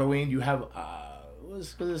is Halloween? You have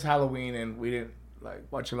because it's Halloween and we didn't like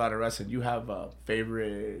watch a lot of wrestling. You have a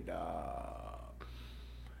favorite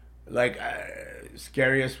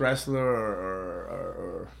scariest wrestler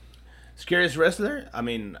or Scariest wrestler? I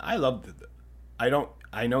mean, I love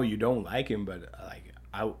I know you don't like him, but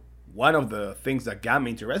one of the things that got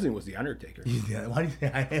me into wrestling was The Undertaker. yeah, why do you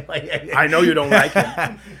say I know you don't like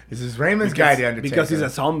him. This is Raymond's guy, The Undertaker. Because he's a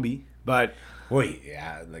zombie. But wait,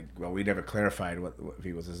 yeah, like well, we never clarified what if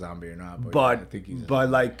he was a zombie or not. But, but yeah, I think he's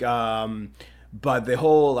but the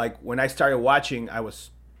whole like when I started watching, I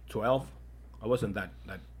was 12. I wasn't that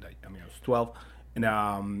I mean I was 12,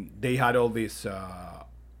 and they had all this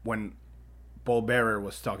when Paul Bearer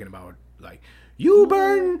was talking about like you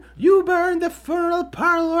burn the funeral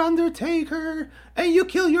parlor, Undertaker, and you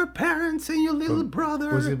kill your parents and your little brother.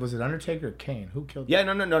 was it Undertaker or Kane? Who killed? Yeah,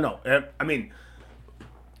 no. I mean,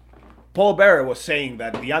 Paul Bearer was saying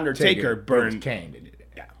that the Undertaker burned Kane.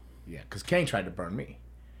 Yeah, because Kane tried to burn me.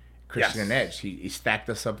 Christian Yes. and Edge. He stacked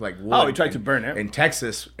us up like wood. Oh, he tried to burn it. In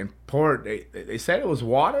Texas and poured. They said it was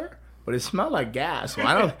water, but it smelled like gas. So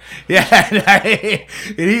I don't. Yeah,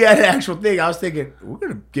 and he had an actual thing. I was thinking we're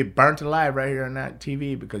gonna get burnt alive right here on that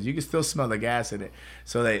TV because you can still smell the gas in it.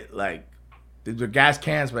 So they like they're gas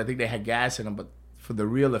cans, but I think they had gas in them. But for the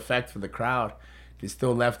real effect for the crowd, they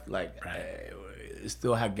still left like. It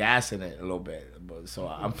still had gas in it a little bit, but so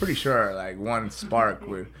I'm pretty sure like one spark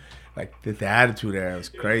with like the attitude there was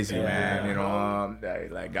crazy, man. You know, they,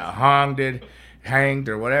 like got hanged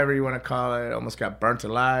or whatever you want to call it. Almost got burnt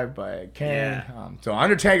alive by Kane. Yeah. So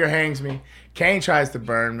Undertaker hangs me. Kane tries to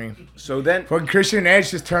burn me. So then Fucking Christian and Edge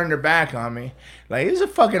just turned their back on me. Like, it was a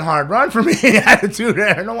fucking hard run for me. Attitude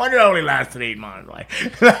there. No wonder it only lasted 8 months.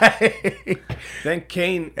 then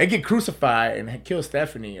Kane. they get crucified and kill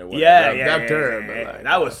Stephanie or whatever. Yeah, Abduct her, but, like,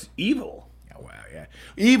 that was evil. wow, yeah.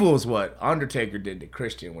 Evil is what Undertaker did to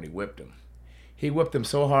Christian when he whipped him. He whipped him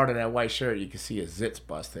so hard in that white shirt you could see his zits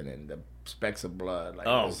busting and the specks of blood. Like,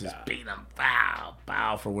 Oh, it was just God. beating him,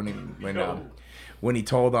 pow, for when he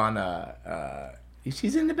told on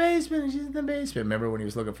she's in the basement. Remember when he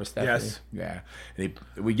was looking for Stephanie? Yes. Yeah. And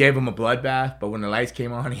we gave him a bloodbath, but when the lights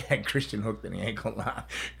came on, he had Christian hooked in the ankle line.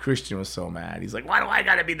 Christian was so mad. He's like, "Why do I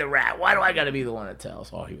gotta be the rat? Why do I gotta be the one that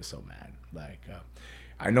tells?" Oh, he was so mad. Like,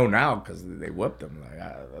 I know now because they whipped him.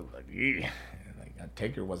 Like,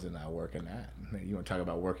 Taker wasn't working that. You want to talk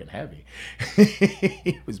about working heavy?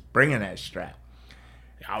 He was bringing that strap.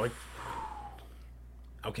 How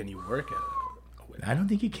can you work it? I don't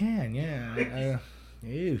think you can. Yeah.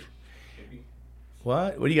 Ew.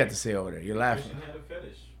 What? What do you got to say over there? You're laughing. Christian had a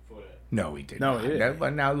fetish for that. No, he didn't. No, he didn't.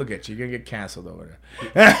 But now look at you. You're gonna get canceled over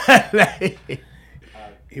there.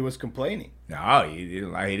 He was complaining. No, he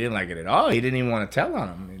didn't like it at all. He didn't even want to tell on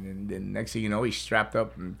him. And then next thing you know, he's strapped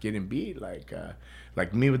up and getting beat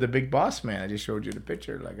like me with the Big Boss Man. I just showed you the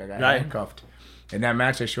picture. Like I got Right. handcuffed. In that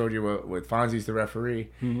match I showed you with Fonzie's the referee,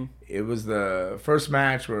 it was the first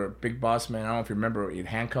match where Big Boss Man, I don't know if you remember, he'd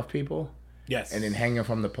handcuff people Yes. and then hang them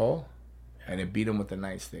from the pole and then beat them with the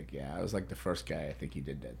nightstick. Yeah, I was like the first guy. I think he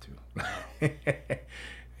did that too.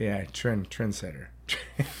 Yeah, trendsetter.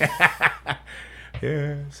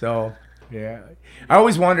 Yeah, so Yeah, I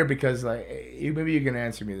always wonder because like maybe you can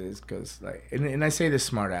answer me this because like and I say this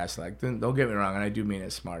smart ass like don't get me wrong and I do mean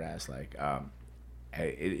it smart ass like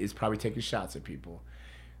it's probably taking shots at people.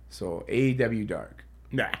 So AEW Dark,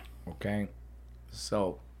 Nah. okay,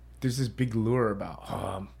 so there's this big lure about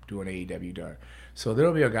I'm doing AEW Dark. So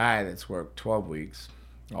there'll be a guy that's worked 12 weeks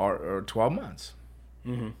or 12 months.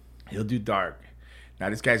 Mm-hmm. He'll do Dark. Now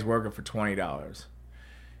this guy's working for $20.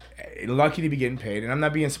 Lucky to be getting paid, and I'm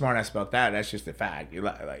not being smart ass about that. That's just a fact.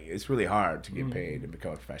 Like it's really hard to get paid and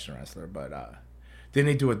become a professional wrestler. But then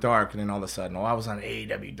they do a Dark, and then all of a sudden, I was on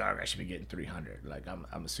AEW Dark. I should be getting 300. Like I'm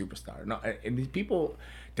a superstar. No, and these people,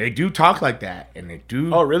 they do talk like that, and they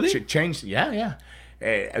do. Oh, really? Change. Yeah.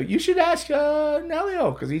 You should ask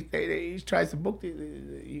Nelio because he tries to book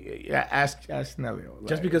the. Ask Nelio.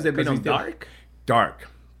 Just like, because they've been on he's Dark? Dark.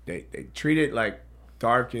 They treat it like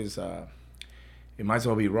Dark is. It might as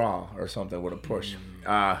well be Raw or something with a push.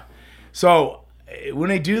 So when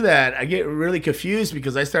they do that, I get really confused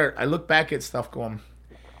because I look back at stuff going,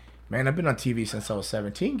 man, I've been on TV since I was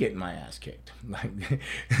 17 getting my ass kicked. I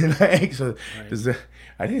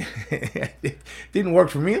didn't, it didn't work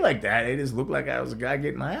for me like that. It just looked like I was a guy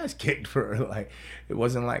getting my ass kicked for like, it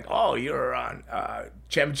wasn't like, oh, you're on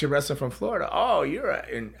championship wrestler from Florida. Oh, you're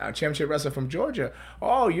in championship wrestler from Georgia.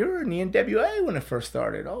 Oh, you're in the NWA when it first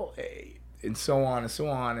started. Oh, hey. And so on,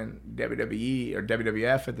 and WWE or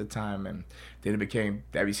WWF at the time, and then it became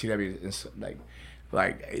WCW. And so,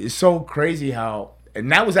 like it's so crazy how,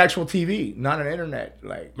 and that was actual TV, not an internet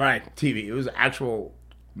TV. It was actual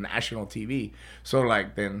national TV. So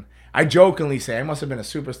like then I jokingly say I must have been a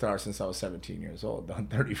superstar since I was 17 years old, on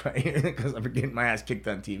 35 years, because I've been getting my ass kicked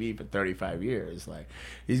on TV for 35 years. Like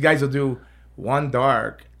these guys will do one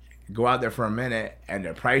Dark, go out there for a minute, and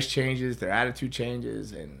their price changes, their attitude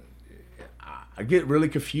changes, and I get really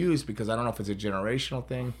confused because I don't know if it's a generational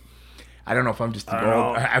thing. I don't know if I'm just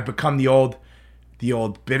I've become the old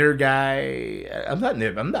bitter guy. I'm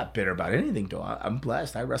not bitter about anything though. I'm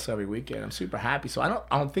blessed. I wrestle every weekend. I'm super happy. So I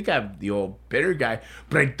don't think I'm the old bitter guy,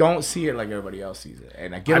 but I don't see it like everybody else sees it,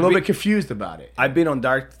 and I get a little bit confused about it. I've been on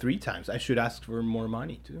Dark 3 times. I should ask for more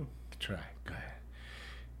money too. Try. Go ahead.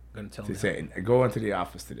 I'm gonna tell To him. say, go into the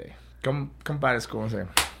office today. Come by the school and say,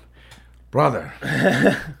 brother,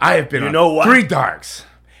 I have been on 3 Darks.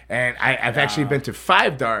 And I've actually been to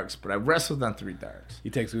 5 Darks, but I wrestled on 3 Darks. He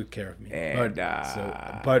takes good care of me. And,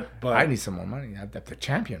 but I need some more money. I'm the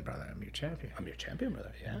champion, brother. I'm your champion. I'm your champion,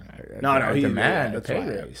 brother. Yeah. I He's demand that's a pay why.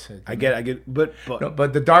 raise. I get, but No,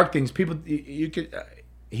 but the Dark things, people, you could.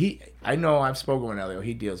 I know I've spoken with Elio.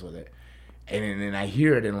 He deals with it, and I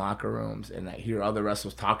hear it in locker rooms, and I hear other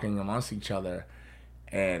wrestlers talking amongst each other.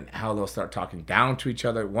 And how they'll start talking down to each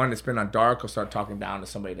other. One that's been on Dark will start talking down to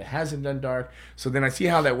somebody that hasn't done Dark. So then I see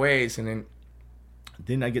how that weighs, and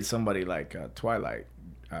then I get somebody like Twilight,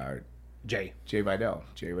 Jay Vidal,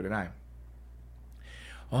 Jay with an I.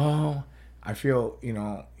 Oh, I feel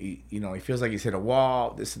he feels like he's hit a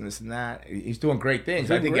wall, this and that. He's doing great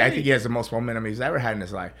things. I think he has the most momentum he's ever had in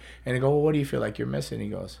his life. And I go, well, what do you feel like you're missing? He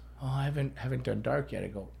goes, oh, I haven't done Dark yet. I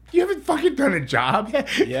go, you haven't fucking done a job yet.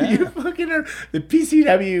 Yeah. You fucking are the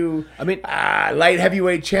PCW. I mean, light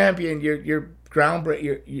heavyweight champion. You're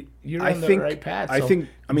groundbreaking. You're on the right path. I think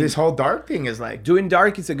this whole Dark thing is like doing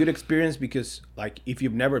Dark is a good experience because like if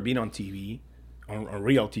you've never been on TV, on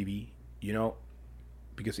real TV,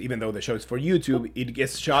 because even though the show is for YouTube, it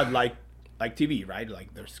gets shot like TV, right?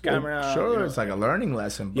 Like there's camera. Sure, it's like a learning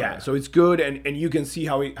lesson. But Yeah, so it's good, and you can see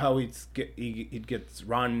how it gets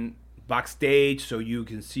run backstage, so you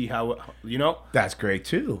can see how that's great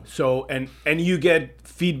too. So and you get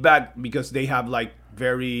feedback because they have like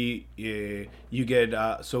very you get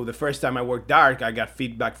so the first time I worked Dark, I got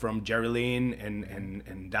feedback from Jerry Lynn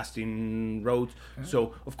and Dustin Rhodes.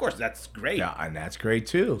 So of course that's great. Yeah, and that's great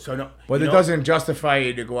too. So but it doesn't justify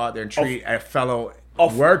you to go out there and treat a fellow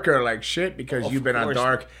worker like shit because you've been on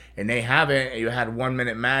Dark and they haven't. You had a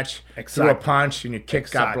 1-minute match, threw a punch, and your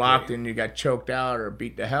kick got blocked, and you got choked out or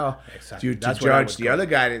beat to hell. Exactly. To judge the other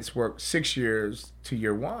guy that's worked 6 years to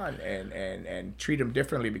year 1 and treat him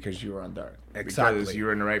differently because you were on Dark. Exactly. Because you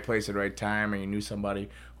were in the right place at the right time, and you knew somebody,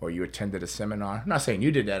 or you attended a seminar. I'm not saying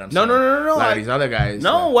you did that. No. A lot of these other guys.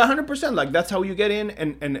 No, 100%. Like that's how you get in,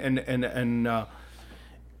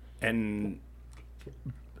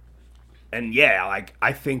 and yeah, like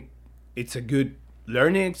I think it's a good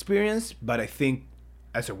learning experience, but I think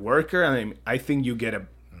as a worker, I think you get a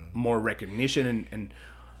more recognition and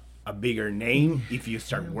a bigger name if you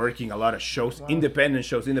start working a lot of shows, independent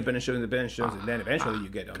shows, and then eventually you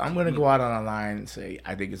get on I'm going to go out on a line and say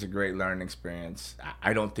I think it's a great learning experience.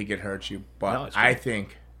 I don't think it hurts you, but I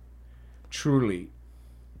think truly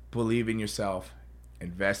believe in yourself,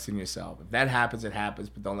 invest in yourself. If that happens, it happens,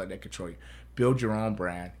 but don't let that control you. Build your own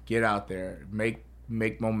brand. Get out there. Make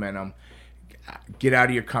momentum. Get out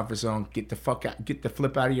of your comfort zone. Get the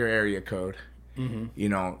flip out of your area code. Mm-hmm. You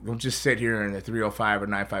know, don't just sit here in the 305 or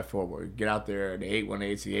 954. Get out there, the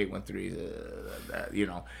 818s, the 813s, you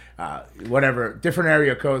know, whatever, different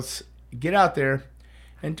area codes. Get out there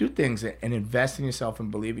and do things and invest in yourself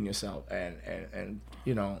and believe in yourself. And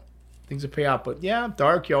you know, things will pay out. But yeah,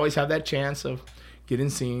 dark, you always have that chance of getting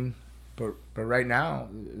seen. But right now,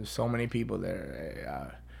 there's so many people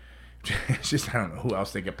there. It's just, I don't know who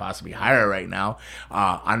else they could possibly hire right now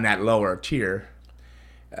on that lower tier.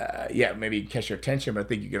 Yeah, maybe catch your attention, but I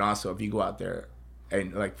think you can also, if you go out there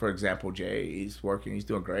and, like, for example, Jay, he's working, he's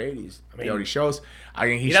doing great. He already shows. I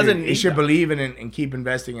mean, he should believe in and keep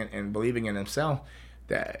investing and believing in himself.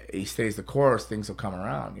 That he stays the course, things will come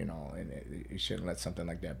around, you know, and he shouldn't let something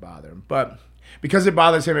like that bother him. But because it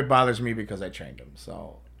bothers him, it bothers me because I trained him.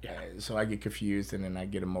 So, so I get confused and then I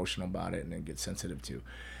get emotional about it and then get sensitive too.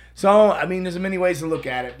 So, I mean, there's many ways to look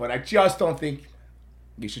at it, but I just don't think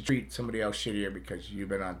you should treat somebody else shittier because you've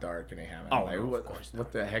been on dark and they haven't. Oh, like, no, of course not.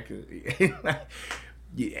 What the heck is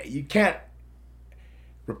you can't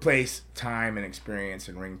replace time and experience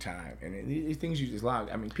and ring time and these things you just log.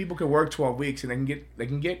 I mean, people can work 12 weeks and they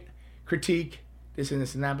can get critique, this and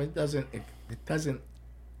that, but it doesn't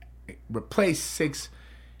replace 6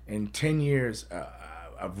 and 10 years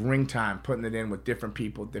of ring time, putting it in with different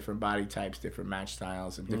people, different body types, different match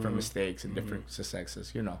styles, and different mistakes and different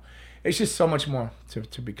successes. You know, it's just so much more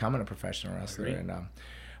to becoming a professional wrestler.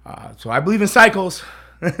 And so I believe in cycles,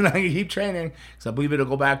 and I keep training because I believe it'll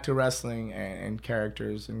go back to wrestling and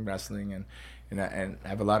characters and wrestling, and I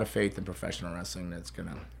have a lot of faith in professional wrestling that's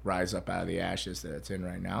gonna rise up out of the ashes that it's in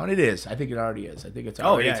right now, and it is. I think it already is. I think it's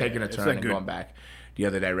already taking a turn and going back the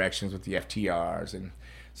other directions with the FTRs and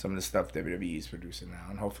some of the stuff WWE is producing now,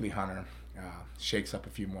 and hopefully Hunter shakes up a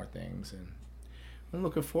few more things, and I'm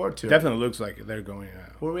looking forward to it. Definitely looks like they're going.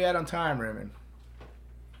 Where are we at on time, Raymond?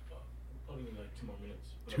 Only like 2 more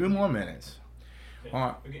minutes. 2 more minutes. Okay. All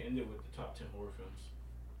right. We're gonna end it with the top 10 horror films.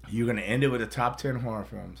 You're gonna end it with the top 10 horror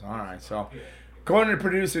films. All right, so according to the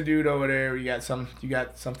producer dude over there, you got something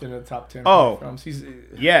in the top 10 horror films.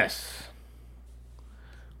 Yes,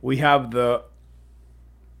 we have the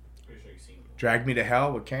Pretty sure you've seen it. Drag Me to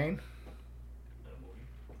Hell with Kane. That movie.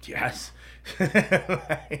 Yes.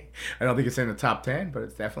 I don't think it's in the top 10, but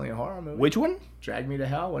it's definitely a horror movie. which one? Drag Me to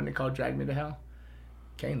Hell? Wasn't it called Drag Me to Hell?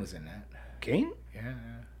 Kane was in that. Kane? Yeah.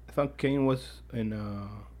 I thought Kane was in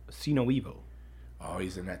See No Evil. Oh,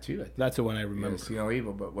 he's in that too. I think. That's the one I Yeah, remember. See No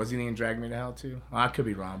Evil, but wasn't he in Drag Me to Hell too? Well, I could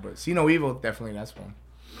be wrong, but See No Evil, definitely that's one.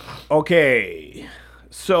 Okay,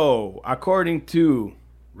 so according to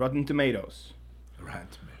Rotten Tomatoes,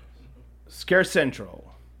 Scare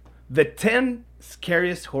Central, the 10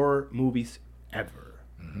 scariest horror movies ever.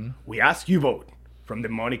 We ask you vote from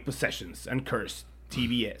demonic possessions and cursed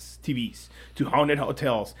TVs to haunted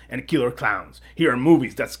hotels and killer clowns. Here are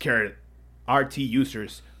movies that scared RT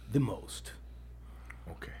users the most.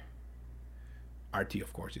 Okay. RT,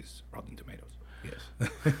 of course, is Rotten Tomatoes.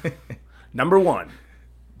 Yes. Number 1.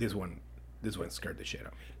 This one scared the shit out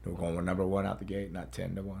of me. We're going with number 1 out the gate, not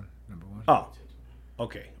 10 to 1. Number 1. Oh,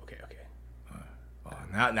 okay. Oh,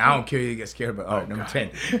 now I'm curious. You get scared, but number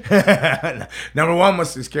 10. Number 1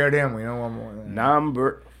 must have scared him. We know one more.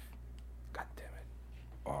 Number. God damn it.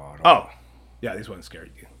 Oh, Oh, yeah, this one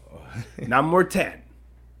scared you. Number 10.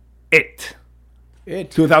 It.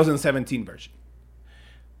 2017 version.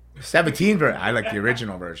 17 version. I like the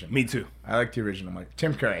original version. Me too. I like the original one.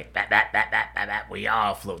 Tim Curry. We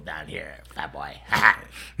all float down here, fat boy.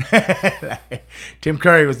 Tim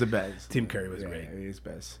Curry was the best. Tim Curry was great. He was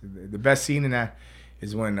best. The best scene in that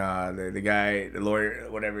is when the guy, the lawyer,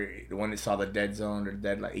 whatever, the one that saw the dead zone or the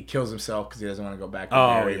dead light, he kills himself because he doesn't want to go back to the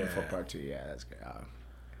area before part 2. Yeah, that's good.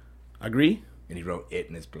 Agree? And he wrote it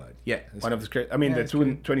in his blood. Yeah. One of the scary. I mean, the it's two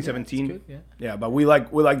in good. 2017. Yeah, it's good, Yeah, but we like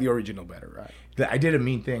the original better, right? I did a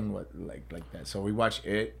mean thing like that. So we watched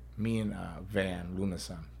it. Me and Van Luna's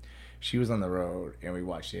son. She was on the road and we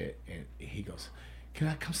watched it. And he goes, "Can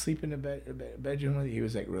I come sleep in the bedroom with you?" He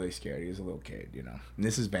was like really scared. He was a little kid, you know. And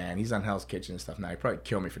this is Van. He's on Hell's Kitchen and stuff now. He'd probably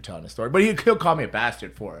kill me for telling the story, but he'll call me a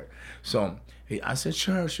bastard for it. So I said,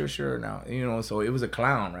 sure. Now, you know. So it was a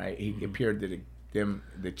clown, right? He appeared to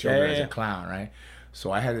the children as a clown, right?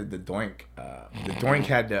 So I had the doink. The doink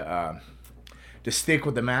had the stick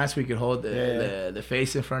with the mask. We could hold the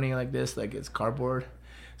face in front of you like this, like it's cardboard.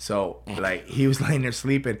 So like he was laying there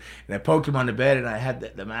sleeping, and I poked him on the bed, and I had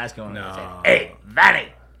the mask on. And I said, "Hey, Vanny,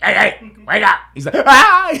 hey, wake up. He's like,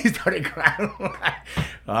 ah, he started crying.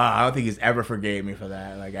 I don't think he's ever forgave me for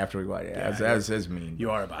that. Like after we watched it, that's mean.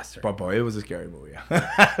 You are a bastard. But boy, it was a scary movie.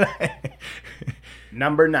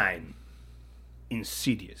 Number 9,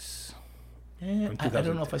 Insidious. I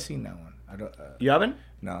don't know if I've seen that one. I don't. You haven't?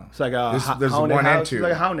 No. It's like a There's haunted one house. and two. It's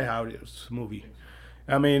like a haunted house movie.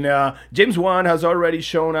 I mean, James Wan has already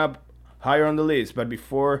shown up higher on the list, but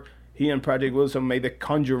before he and Patrick Wilson made The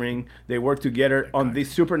Conjuring, they worked together on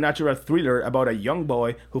this supernatural thriller about a young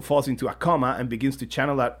boy who falls into a coma and begins to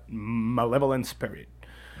channel a malevolent spirit.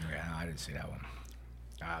 Yeah, no, I didn't see that one.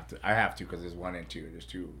 I have to because there's 1 and 2. There's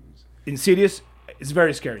 2. Insidious is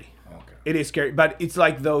very scary. Okay. It is scary, but it's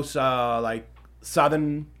like those like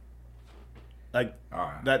southern, like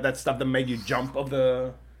that stuff that make you jump off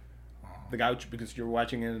the couch because you're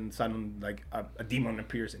watching it and suddenly like a demon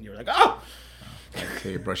appears and you're like, oh!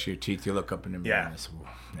 Okay, you brush your teeth, you look up in the mirror. Yeah.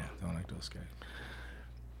 And don't like those guys.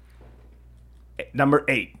 Number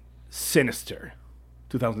 8, Sinister,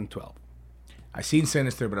 2012. I seen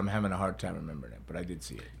Sinister, but I'm having a hard time remembering it. But I did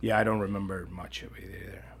see it. Yeah, I don't remember much of it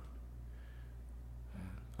either.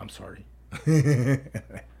 I'm sorry.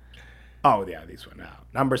 Oh, yeah, this one now.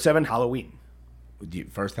 Number 7, Halloween.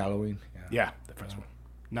 First Halloween? Yeah, the first one.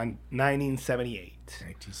 1978.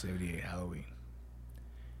 1978 Halloween.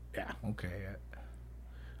 Yeah. Okay.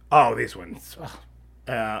 Oh, this one's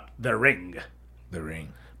The Ring. The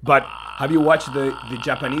Ring. But have you watched the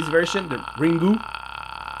Japanese version, the Ringu?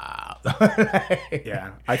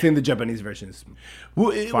 Yeah, I think the Japanese version is.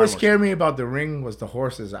 What scared me about The Ring was the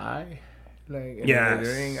horse's eye. Like, Yes.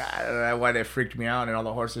 The Ring, I don't know why that freaked me out, and all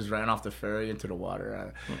the horses ran off the ferry into the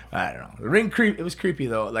water. I don't know. The Ring it was creepy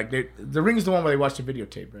though. Like the Ring is the one where they watched the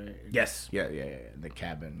videotape, right? Yes. Yeah. The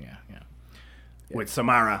cabin, yeah. With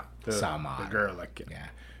Samara. Samara. The girl, like. Yeah.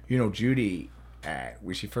 You know, Judy,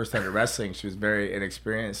 when she first started wrestling, she was very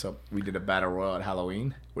inexperienced. So we did a battle royal at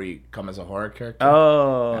Halloween where you come as a horror character.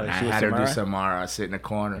 Oh, And I had her do Samara, sit in the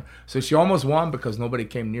corner. So she almost won because nobody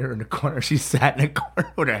came near her in the corner. She sat in the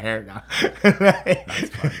corner with her hair down. That's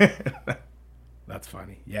funny. That's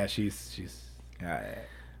funny. Yeah, she's.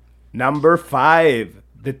 Number 5,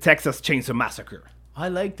 the Texas Chainsaw Massacre. I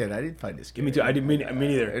liked it. I didn't find it scary. Me too. I didn't mean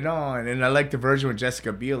neither. No, and I liked the version with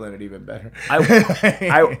Jessica Biel in it even better.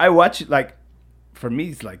 I watch it like, for me,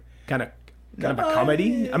 it's like kind of a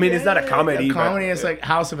comedy. I mean, it's not a comedy. A comedy but, is like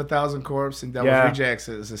House of a Thousand Corpses and Devil's Yeah. Rejects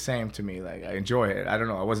is the same to me. Like I enjoy it. I don't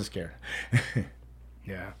know. I wasn't scared.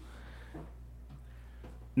 Yeah.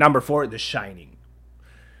 Number 4, The Shining.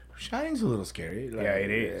 Shining's a little scary. Like, Yeah, it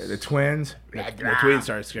is. The twins. The twins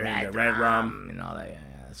are scary. The red rum. And all that. Yeah,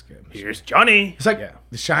 that's good. Here's Johnny. It's like Yeah.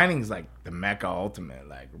 The Shining's like the mecca ultimate,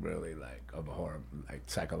 like really like of a horror, like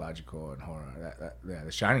psychological and horror. Yeah,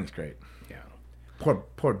 The Shining's great. Yeah.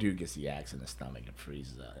 Poor dude gets the axe in the stomach and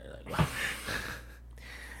freezes out there. Like, wow.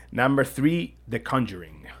 Number 3, The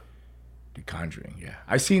Conjuring. The Conjuring, yeah.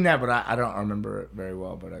 I've seen that, but I don't remember it very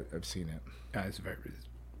well, but I've seen it. It's very.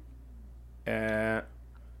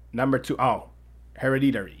 Number 2,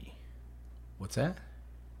 Hereditary. What's that?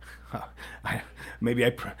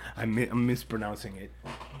 I'm mispronouncing it.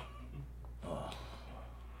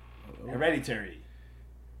 Hereditary.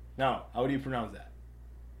 No, how do you pronounce that?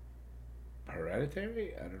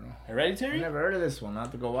 Hereditary? I don't know. I Hereditary? never heard of this one. I'll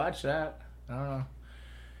have to go watch that. I don't know.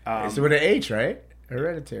 Um, It's with an H, right?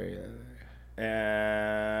 Hereditary.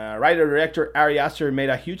 Writer-director Ari Aster made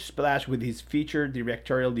a huge splash with his feature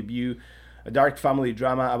directorial debut, a dark family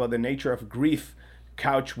drama about the nature of grief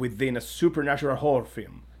couched within a supernatural horror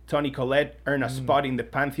film. Toni Collette earned a spot in the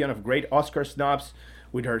pantheon of great Oscar snobs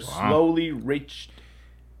with her slowly reached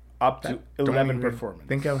up to 11 performances. I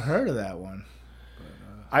think I've heard of that one.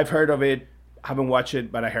 I've heard of it, haven't watched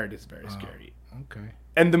it, but I heard it's very scary. Okay.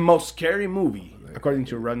 And the most scary movie, according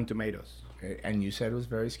to Rotten Tomatoes. And you said it was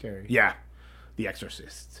very scary. Yeah, The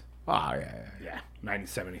Exorcist. Oh, yeah. Yeah,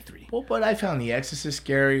 1973. Well, but I found The Exorcist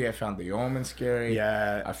scary. I found The Omen scary.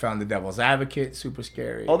 Yeah. I found The Devil's Advocate super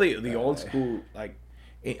scary. All the old school, like,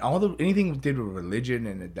 anything did with religion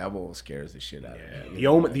and the devil scares the shit out of me.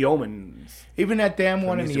 the Omen. Even that damn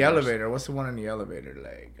one me in it's the the worst. elevator. What's the one in the elevator?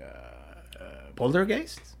 Like,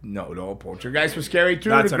 Poltergeist? no, Poltergeist was scary too.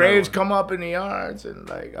 That's The another graves one. come up in the yards and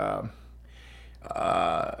like, oh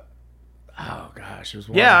gosh, there's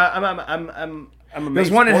one. Yeah, I'm amazed.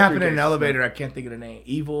 There's one that happened in an Poltergeist, elevator. I can't think of the name.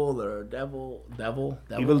 Evil or Devil.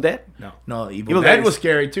 Evil Dead? No. No, Evil Evil Dead Dead was is-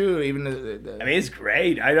 scary too. Even the I mean, it's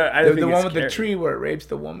great. I don't the think one it's with the scary. tree where it rapes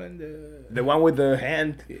the woman. The one with the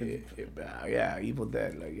hand. Yeah, Evil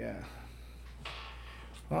Dead. Like, yeah.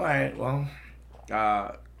 All right, well,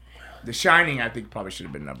 The Shining, I think probably should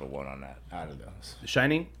have been number one on that out of those. The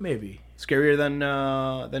Shining? Maybe Scarier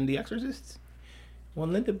than The Exorcist? Well,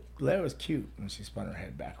 Linda Blair was cute when she spun her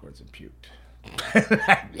head backwards and puked.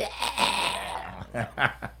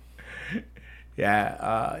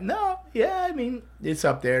 I mean, it's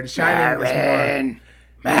up there. The Shining was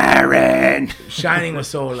more. Shining was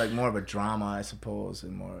so like more of a drama, I suppose,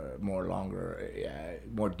 and more longer,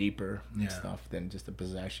 more deeper and stuff than just a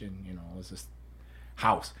possession. You know, it was just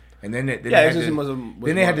house. And then they had the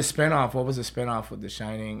spinoff. What was the spinoff with The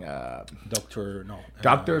Shining? Doctor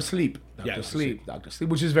Sleep. Doctor Sleep,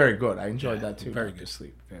 which is very good. I enjoyed that too. Very good.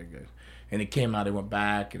 Sleep, very good. And it came out. They went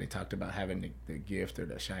back and they talked about having the gift or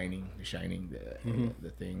the shining,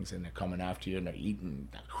 the things, and they're coming after you and they're eating.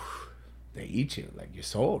 They eat you like your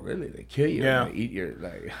soul. Really, they kill you. Yeah. They eat your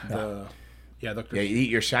like. Doctor. They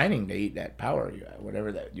eat your shining. They eat that power.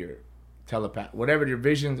 Whatever that your telepath, whatever your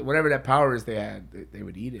visions, whatever that power is, they had. They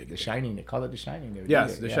would eat it. The Shining. They call it The Shining. They would eat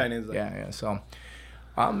it. The Shining is like... Yeah. So,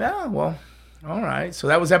 well, all right. So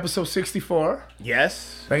that was episode 64.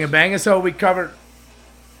 Yes. Bang. So we covered.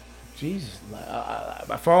 Jesus,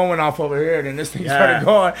 my phone went off over here, and then this thing started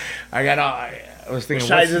going. I was thinking,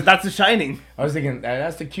 that's The Shining. I was thinking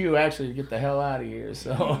that's the cue actually to get the hell out of here.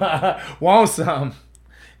 So, want some?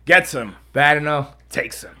 Get some. Bad enough.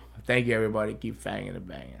 Take some. Thank you, everybody. Keep fanging and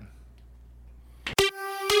banging.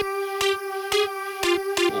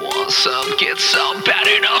 Want some, get some, bad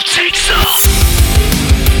enough, take some.